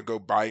 if you want to go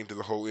buy into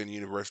the whole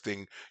in-universe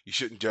thing, you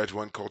shouldn't judge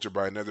one culture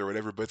by another or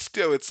whatever. But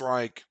still, it's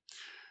like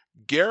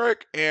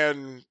Garrick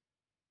and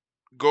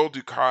Gold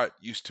Dukat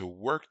used to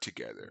work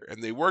together,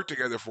 and they worked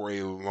together for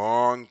a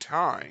long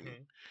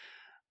time.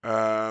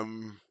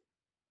 Mm-hmm.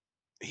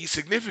 He's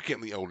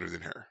significantly older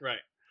than her,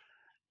 right?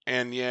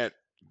 And yet,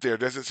 there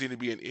doesn't seem to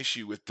be an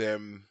issue with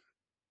them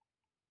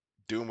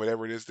doing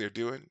whatever it is they're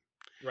doing.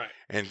 Right.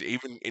 And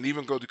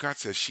even Gold Dukat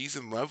says she's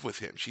in love with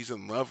him. She's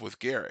in love with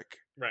Garrick.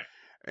 Right.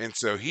 And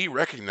so he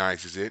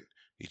recognizes it.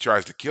 He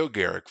tries to kill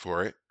Garrick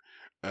for it.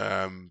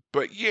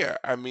 But yeah,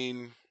 I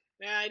mean,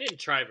 I didn't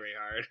try very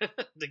hard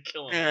to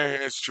kill him. Yeah,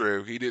 it's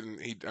true. He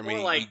didn't. He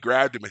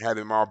grabbed him and had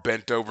him all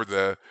bent over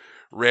the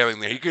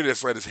railing there. He could have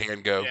just let his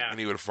hand go, and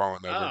he would have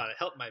fallen over. Oh, it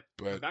helped my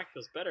back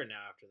feels better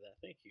now after that.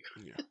 Thank you.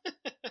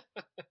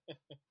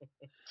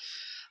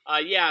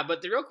 Yeah.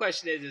 But the real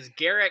question is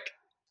Garrick?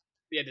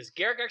 Yeah, does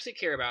Garrick actually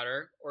care about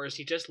her, or is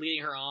he just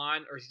leading her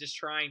on, or is he just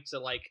trying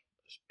to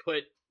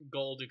put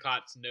Gold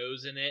Dukat's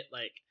nose in it?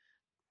 Like,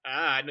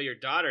 I know your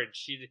daughter, and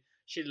she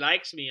she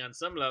likes me on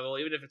some level,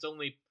 even if it's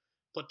only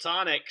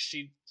platonic.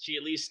 She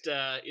at least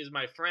is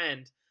my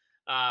friend.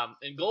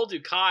 And Gul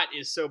Dukat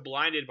is so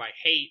blinded by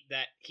hate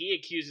that he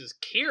accuses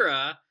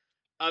Kira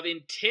of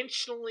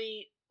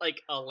intentionally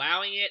like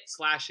allowing it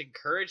 /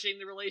 encouraging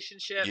the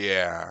relationship,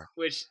 Yeah.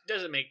 which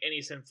doesn't make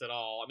any sense at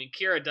all. I mean,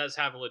 Kira does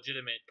have a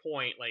legitimate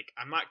point. Like,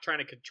 I'm not trying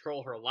to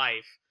control her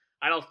life.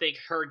 I don't think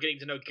her getting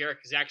to know Garrick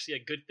is actually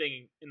a good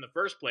thing in the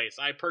first place.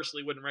 I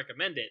personally wouldn't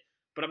recommend it,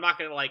 but I'm not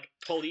going to like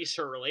police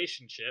her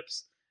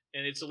relationships.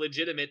 And it's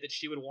legitimate that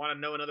she would want to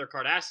know another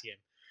Cardassian.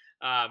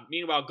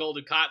 Meanwhile, Gul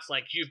Dukat's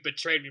like, "You've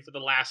betrayed me for the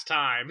last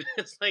time."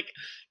 It's like,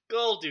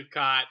 Gul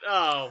Dukat,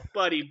 oh,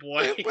 buddy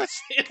boy.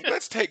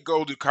 Let's take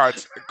Gul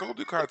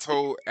Dukat's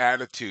whole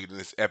attitude in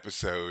this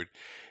episode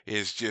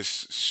is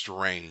just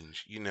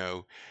strange.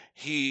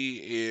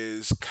 He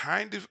is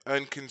kind of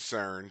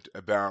unconcerned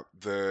about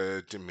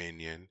the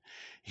Dominion.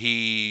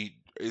 He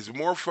is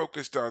more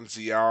focused on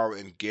Zial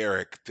and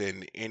Garrick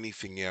than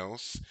anything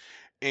else.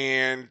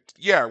 And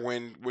yeah,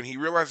 when he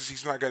realizes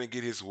he's not going to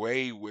get his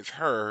way with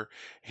her,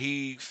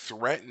 he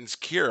threatens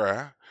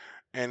Kira,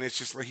 and it's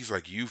just like he's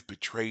like, "You've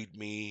betrayed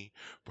me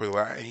for the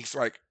last,"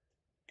 and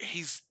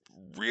he's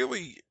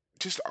really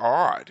just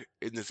odd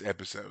in this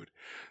episode.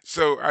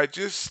 So I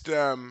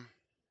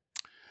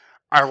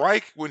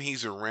like when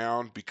he's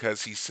around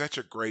because he's such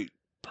a great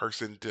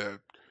person to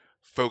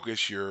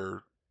focus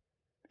your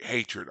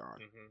hatred on,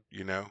 Mhm.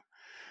 you know?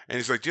 And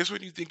it's like just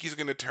when you think he's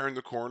going to turn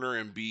the corner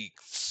and be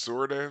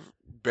sort of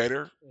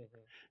better, Mhm.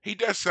 he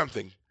does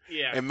something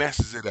Yeah, and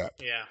messes it up,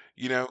 yeah,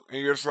 and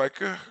you're just like,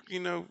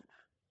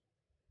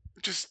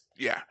 just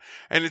yeah.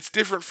 And it's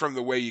different from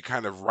the way you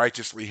kind of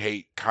righteously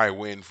hate Kai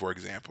Wynn, for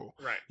example,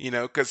 right.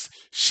 because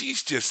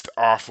she's just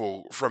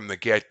awful from the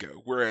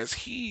get-go, whereas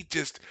he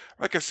just,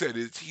 like I said,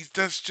 he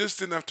does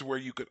just enough to where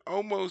you could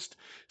almost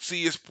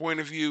see his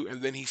point of view,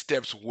 and then he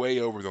steps way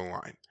over the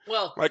line.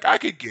 Well, Like, I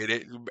could get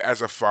it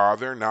as a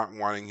father not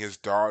wanting his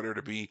daughter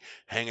to be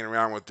hanging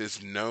around with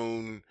this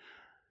known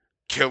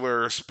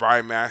killer,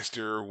 spy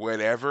master,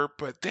 whatever.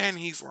 But then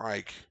he's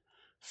like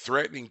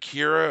threatening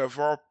Kira of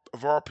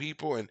all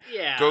people, and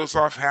yeah, goes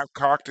off half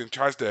cocked and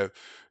tries to,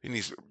 and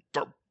he's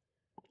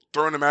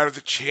throwing him out of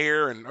the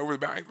chair and over the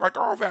back. Like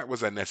all that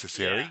was yeah.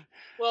 unnecessary.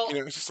 Well,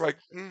 It's just like,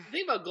 the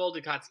thing about Gul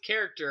Dukat's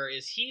character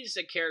is he's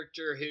a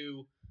character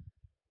who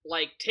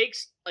like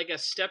takes like a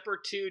step or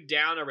two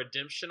down a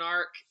redemption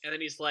arc, and then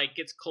he's like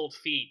gets cold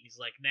feet. He's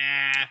like,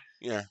 "Nah,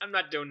 yeah, I'm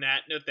not doing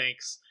that. No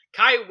thanks."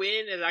 Kai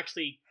Wynn has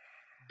actually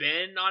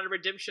been on a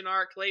redemption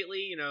arc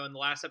lately. In the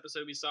last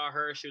episode we saw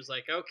her, she was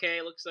like,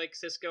 "Okay, looks like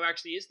Cisco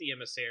actually is the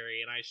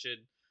emissary, and I should,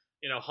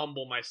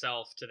 humble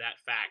myself to that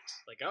fact."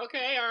 Like,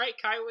 okay, all right,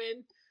 Kai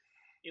Wynn.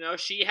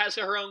 She has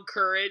her own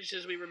courage,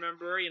 as we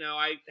remember.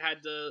 I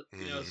had to,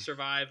 hmm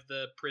survive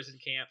the prison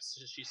camps,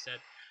 as she said.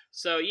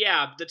 So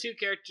yeah, the two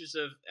characters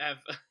have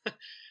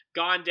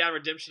gone down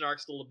redemption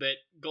arcs a little bit.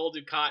 Gul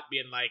Dukat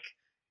being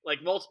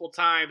like multiple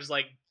times,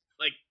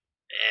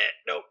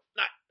 nope,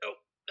 not nope,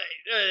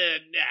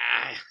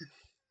 nah.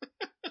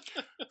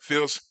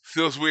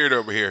 feels weird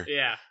over here.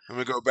 Yeah, Let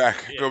me go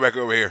back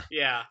over here.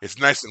 yeah, It's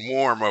nice and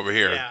warm over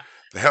here. yeah.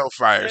 The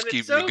hellfire's And it's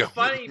keeping me so going.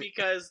 funny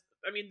because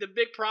the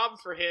big problem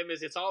for him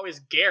is it's always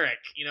Garrick.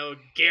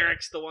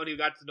 Garrick's the one who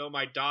got to know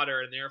my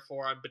daughter, and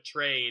therefore I'm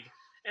betrayed.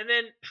 And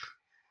then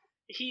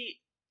he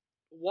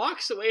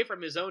walks away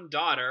from his own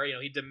daughter.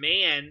 He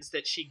demands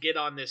that she get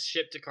on this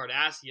ship to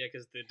Cardassia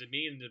because the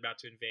Dominion is about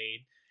to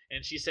invade,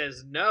 and she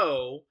says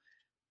no.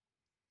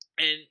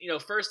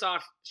 And first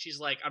off, she's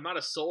like, "I'm not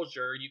a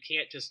soldier. You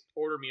can't just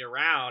order me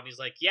around." He's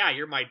like, "Yeah,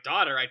 you're my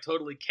daughter. I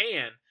totally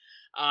can."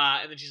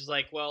 And then she's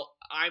like, "Well,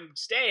 I'm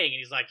staying." And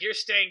he's like, "You're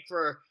staying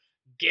for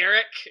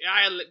Garrick?"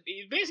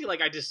 Basically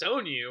like, "I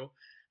disown you."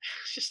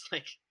 It's just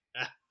like,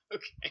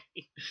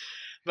 okay.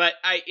 But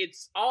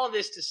it's all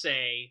this to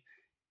say,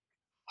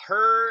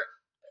 her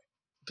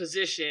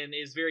position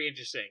is very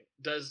interesting.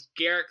 Does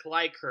Garrick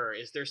like her?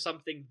 Is there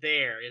something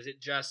there? Is it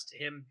just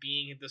him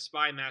being the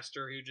spy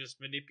master who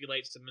just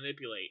manipulates to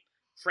manipulate?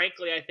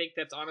 Frankly, I think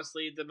that's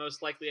honestly the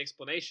most likely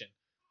explanation.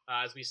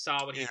 As we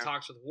saw when he Yeah,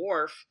 talks with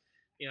Worf,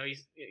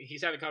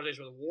 he's having a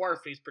conversation with Worf.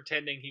 He's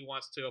pretending he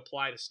wants to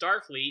apply to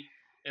Starfleet,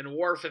 and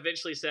Worf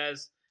eventually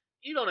says,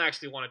 "You don't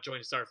actually want to join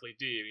Starfleet,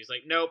 do you?" He's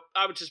like, "Nope,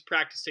 I was just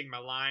practicing my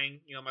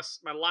lying.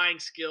 My lying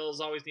skills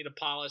always need to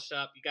polish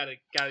up. You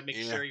gotta make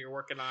yeah. sure you're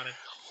working on it."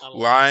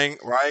 Lying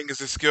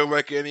is a skill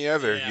like any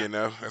other.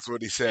 Yeah, That's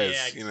what he yeah.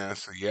 says.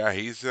 So yeah,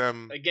 he's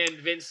Again,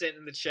 Vincent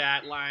in the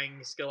chat,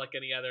 lying skill like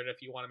any other. And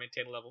if you want to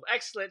maintain a level of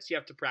excellence, you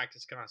have to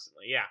practice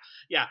constantly. Yeah,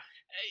 yeah.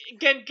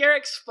 Again,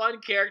 Garrick's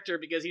fun character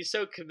because he's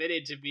so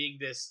committed to being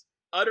this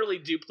utterly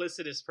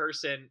duplicitous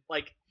person,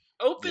 like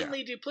yeah.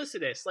 openly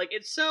duplicitous. Like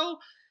it's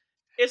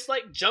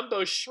like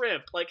Jumbo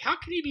Shrimp. Like, how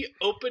can he be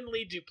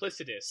openly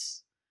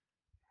duplicitous?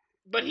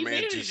 But he Man,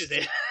 manages just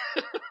it.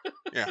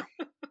 yeah.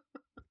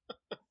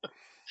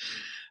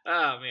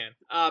 Oh man.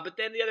 But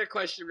then the other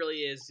question really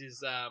is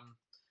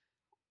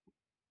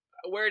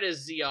where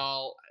does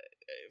Zial,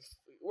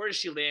 where does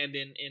she land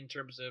in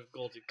terms of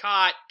Gul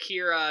Dukat,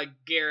 Kira,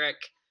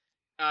 Garrick?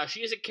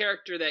 she is a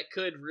character that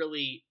could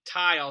really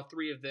tie all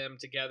three of them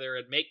together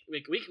and make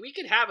we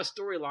could have a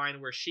storyline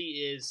where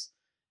she is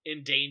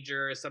in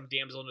danger, some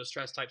damsel in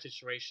distress type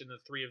situation. The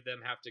three of them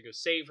have to go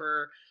save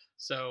her.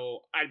 So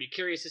I'd be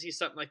curious to see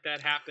something like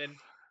that happen.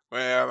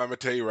 Well, I'm gonna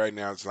tell you right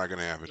now, it's not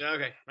gonna happen.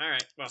 Okay, all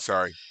right. Well,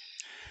 Sorry.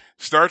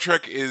 Star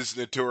Trek is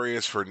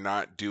notorious for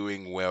not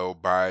doing well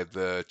by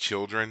the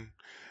children.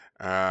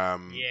 I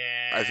think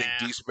yeah.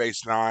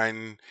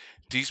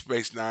 Deep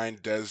Space Nine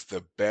does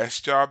the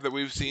best job that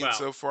we've seen Well,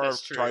 so far of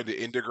that's true. trying to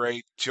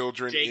integrate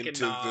children Jake and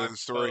into Nog the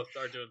story.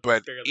 both are doing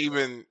But fairly well.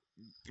 even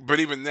but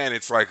even then,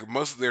 it's like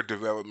most of their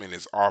development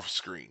is off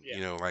screen.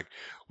 Yeah. Like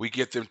we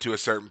get them to a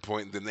certain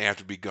point, and then they have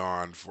to be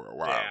gone for a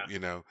while. Yeah. You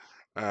know.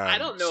 I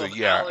don't So know if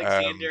yeah.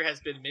 Alexander has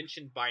been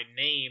mentioned by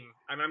name.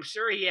 I'm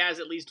sure he has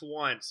at least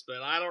once,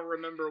 but I don't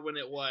remember when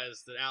it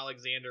was that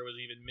Alexander was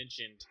even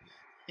mentioned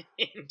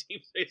in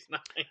Deep Space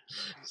Nine.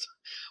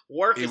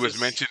 Worf He is was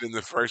this. mentioned in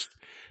the first.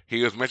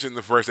 He was mentioned in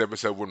the first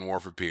episode when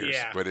Worf appears,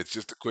 Yeah. but it's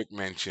just a quick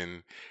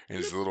mention and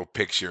it's a little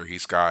picture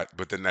he's got.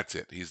 But then that's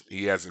it.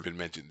 He hasn't been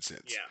mentioned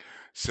since. Yeah.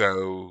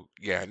 So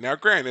yeah. Now,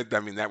 granted,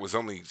 I mean that was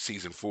only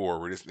season 4.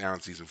 We're just now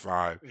in season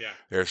 5. Yeah.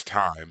 There's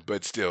time,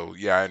 but still,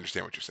 yeah, I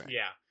understand what you're saying.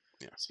 Yeah.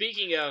 Yeah.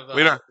 Speaking of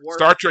We don't. Worf,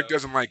 Star Trek though,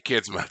 doesn't like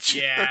kids much.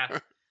 yeah,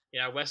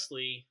 yeah.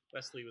 Wesley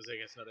was, I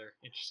guess, another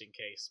interesting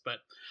case, but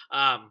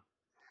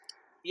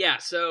yeah.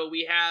 So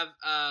we have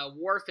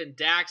Worf and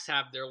Dax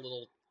have their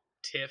little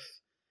tiff,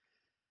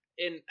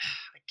 and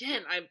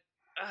again,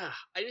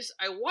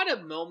 I want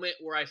a moment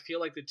where I feel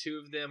like the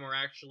two of them are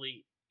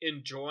actually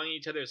enjoying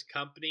each other's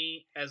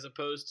company as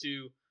opposed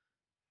to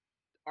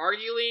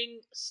arguing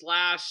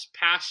slash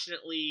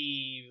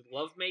passionately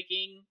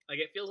lovemaking. Like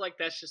it feels like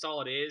that's just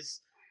all it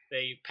is.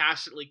 They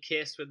passionately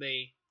kiss when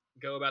they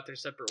go about their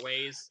separate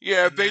ways,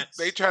 Yeah, and they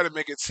that's try to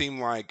make it seem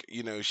like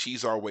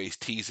she's always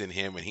teasing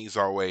him and he's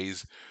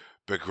always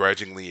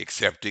begrudgingly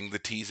accepting the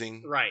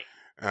teasing. right.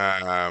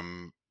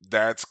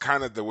 That's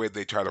kind of the way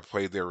they try to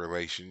play their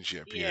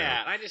relationship.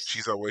 Yeah, I She's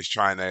just always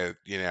trying to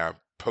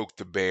poke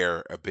the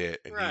bear a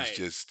bit, and he's right.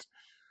 just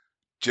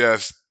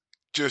just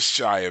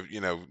shy of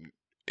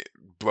eh,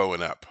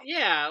 blowing up.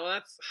 Yeah, well,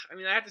 that's. I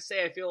mean, I have to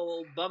say, I feel a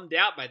little bummed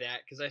out by that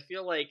because I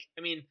feel like,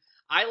 I mean,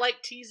 I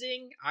like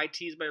teasing. I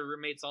tease my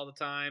roommates all the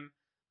time.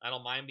 I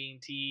don't mind being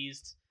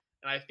teased,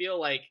 and I feel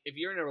like if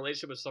you're in a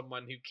relationship with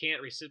someone who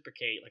can't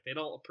reciprocate, like they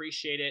don't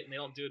appreciate it and they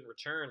don't do it in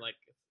return, like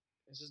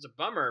it's just a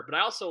bummer. But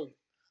I also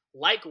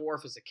like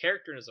Worf as a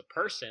character and as a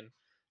person,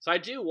 so I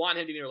do want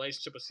him to be in a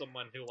relationship with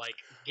someone who like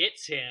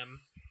gets him.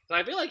 So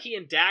I feel like he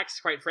and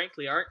Dax, quite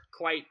frankly, aren't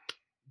quite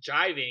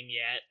jiving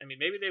yet. I mean,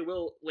 maybe they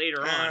will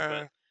later on,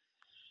 but Uh,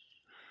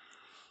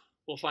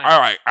 we'll find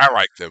out. I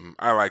like them.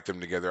 I like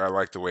them together. I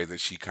like the way that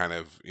she kind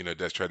of,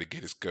 does try to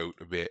get his goat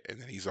a bit, and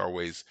then he's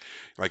always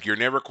like you're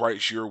never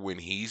quite sure when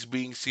he's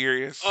being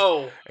serious.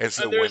 Oh, And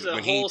so there's a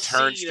when he whole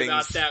turns scene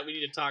about things that we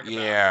need to talk about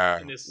yeah,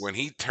 in this. when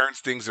he turns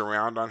things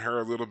around on her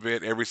a little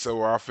bit every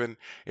so often,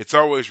 it's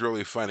always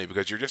really funny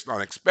because you're just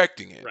not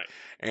expecting it. Right,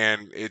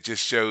 And it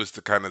just shows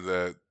the kind of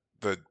the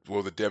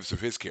depths of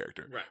his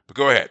character. right. But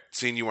go ahead.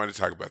 Scene you wanted to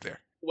talk about there.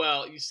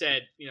 Well, you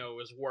said, it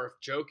was Worf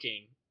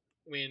joking.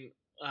 When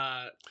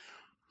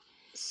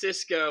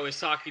Cisco is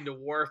talking to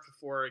Worf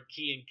before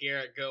he and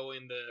Garrett go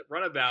in the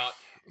runabout,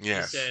 he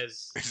Yes.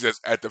 says, He says,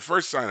 at the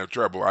first sign of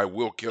trouble, I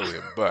will kill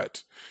him,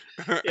 but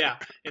yeah.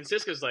 And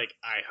Cisco's like,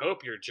 I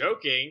hope you're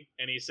joking.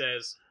 And he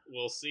says,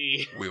 we'll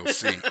see. we'll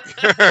see.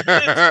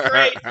 It's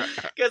great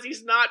because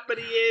he's not, but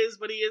he is,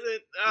 but he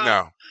isn't.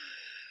 No.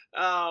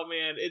 Oh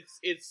man,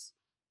 it's.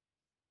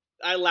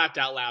 I laughed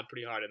out loud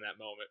pretty hard in that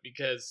moment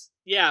because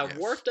Yes.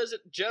 Worf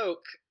doesn't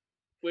joke,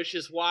 which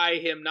is why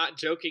him not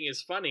joking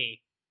is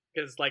funny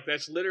because like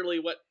that's literally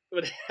what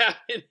would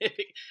happen.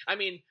 I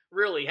mean,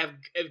 really,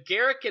 if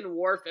Garrick and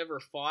Worf ever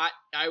fought,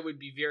 I would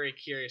be very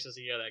curious to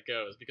see how that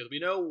goes because we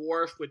know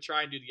Worf would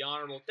try and do the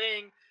honorable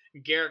thing,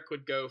 and Garrick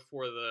would go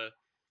for the,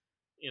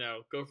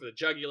 go for the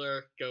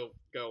jugular, go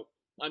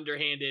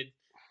underhanded.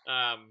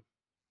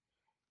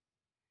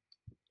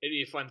 It'd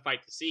be a fun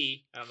fight to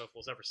see. I don't know if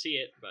we'll ever see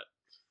it, but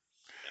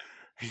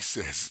He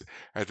says,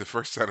 at the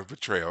first sign of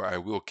betrayal, I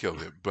will kill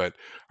him, but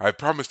I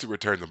promise to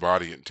return the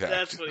body intact.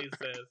 that's what he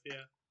says.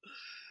 Yeah.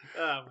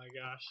 Oh my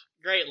gosh,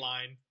 great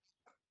line.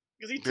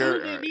 Because he There,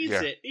 totally means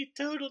yeah. it. He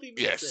totally means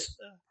Yes. it.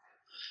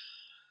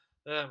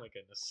 Oh my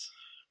goodness.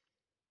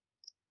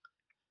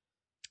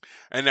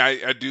 And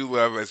I do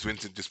love, as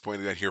Vincent just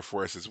pointed out here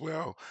for us as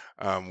well,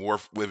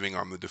 Worf living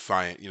on the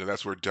Defiant.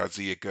 That's where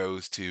Jadzia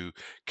goes to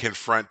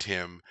confront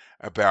him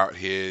about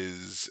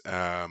his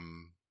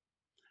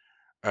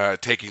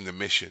taking the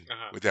mission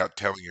Uh-huh. without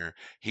telling her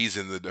he's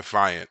in the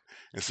Defiant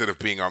instead of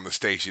being on the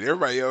station.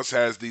 Everybody else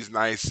has these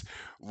nice,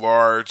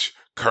 large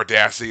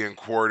Cardassian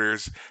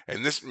quarters,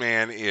 and this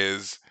man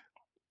is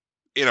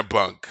in a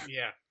bunk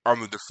Yeah. on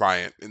the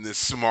Defiant in this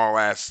small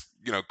ass,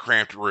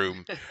 cramped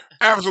room.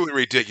 Absolutely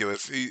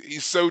ridiculous.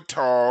 He's so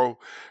tall,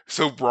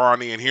 so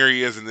brawny, and here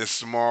he is in this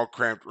small,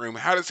 cramped room.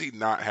 How does he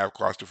not have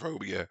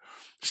claustrophobia?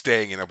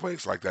 staying in a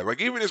place like that. Like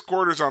even his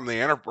quarters on the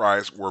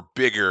Enterprise were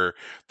bigger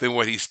than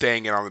what he's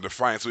staying in on the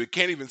Defiant. So he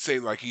can't even say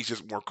like he's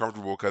just more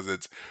comfortable because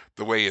it's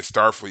the way his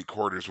Starfleet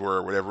quarters were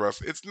or whatever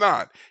else. It's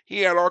not. He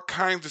had all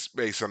kinds of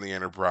space on the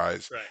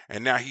Enterprise, Right.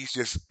 and now he's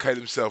just cut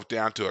himself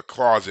down to a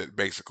closet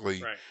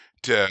basically Right.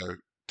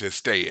 to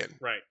stay in.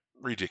 Right.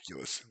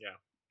 Ridiculous. Yeah.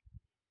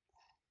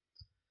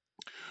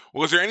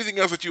 Well, is there anything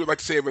else that you would like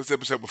to say about this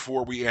episode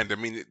before we end? I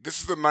mean,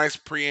 this is a nice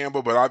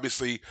preamble, but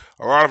obviously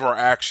a lot of our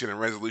action and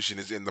resolution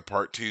is in the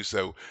part two,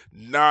 so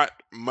not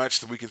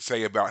much that we can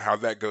say about how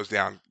that goes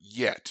down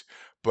yet.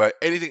 But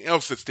anything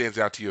else that stands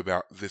out to you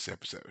about this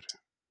episode?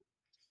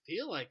 I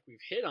feel like we've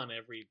hit on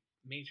every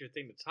major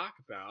thing to talk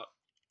about.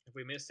 Have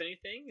we missed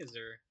anything? Is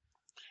there?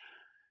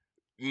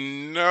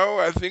 No,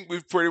 I think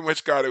we've pretty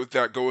much got it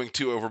without going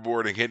too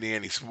overboard and hitting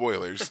any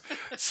spoilers.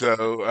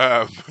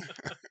 So,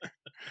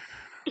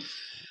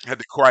 had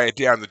to quiet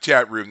down the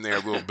chat room there a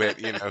little bit,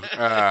 you know.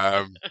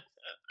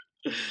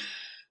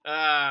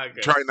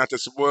 Good. Trying not to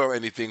spoil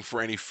anything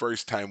for any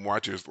first-time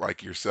watchers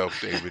like yourself,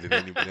 David, and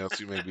anyone else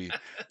who may be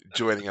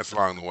joining us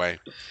along the way.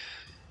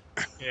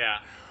 Yeah.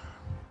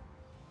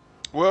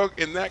 Well,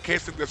 in that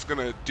case, I think that's going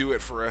to do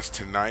it for us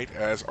tonight.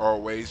 As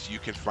always, you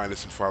can find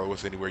us and follow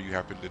us anywhere you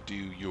happen to do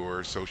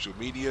your social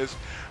medias.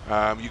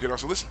 You can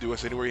also listen to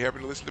us anywhere you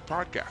happen to listen to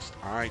podcasts.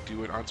 I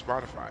do it on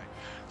Spotify.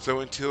 So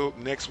until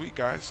next week,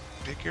 guys,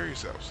 take care of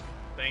yourselves.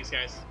 Thanks,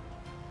 guys.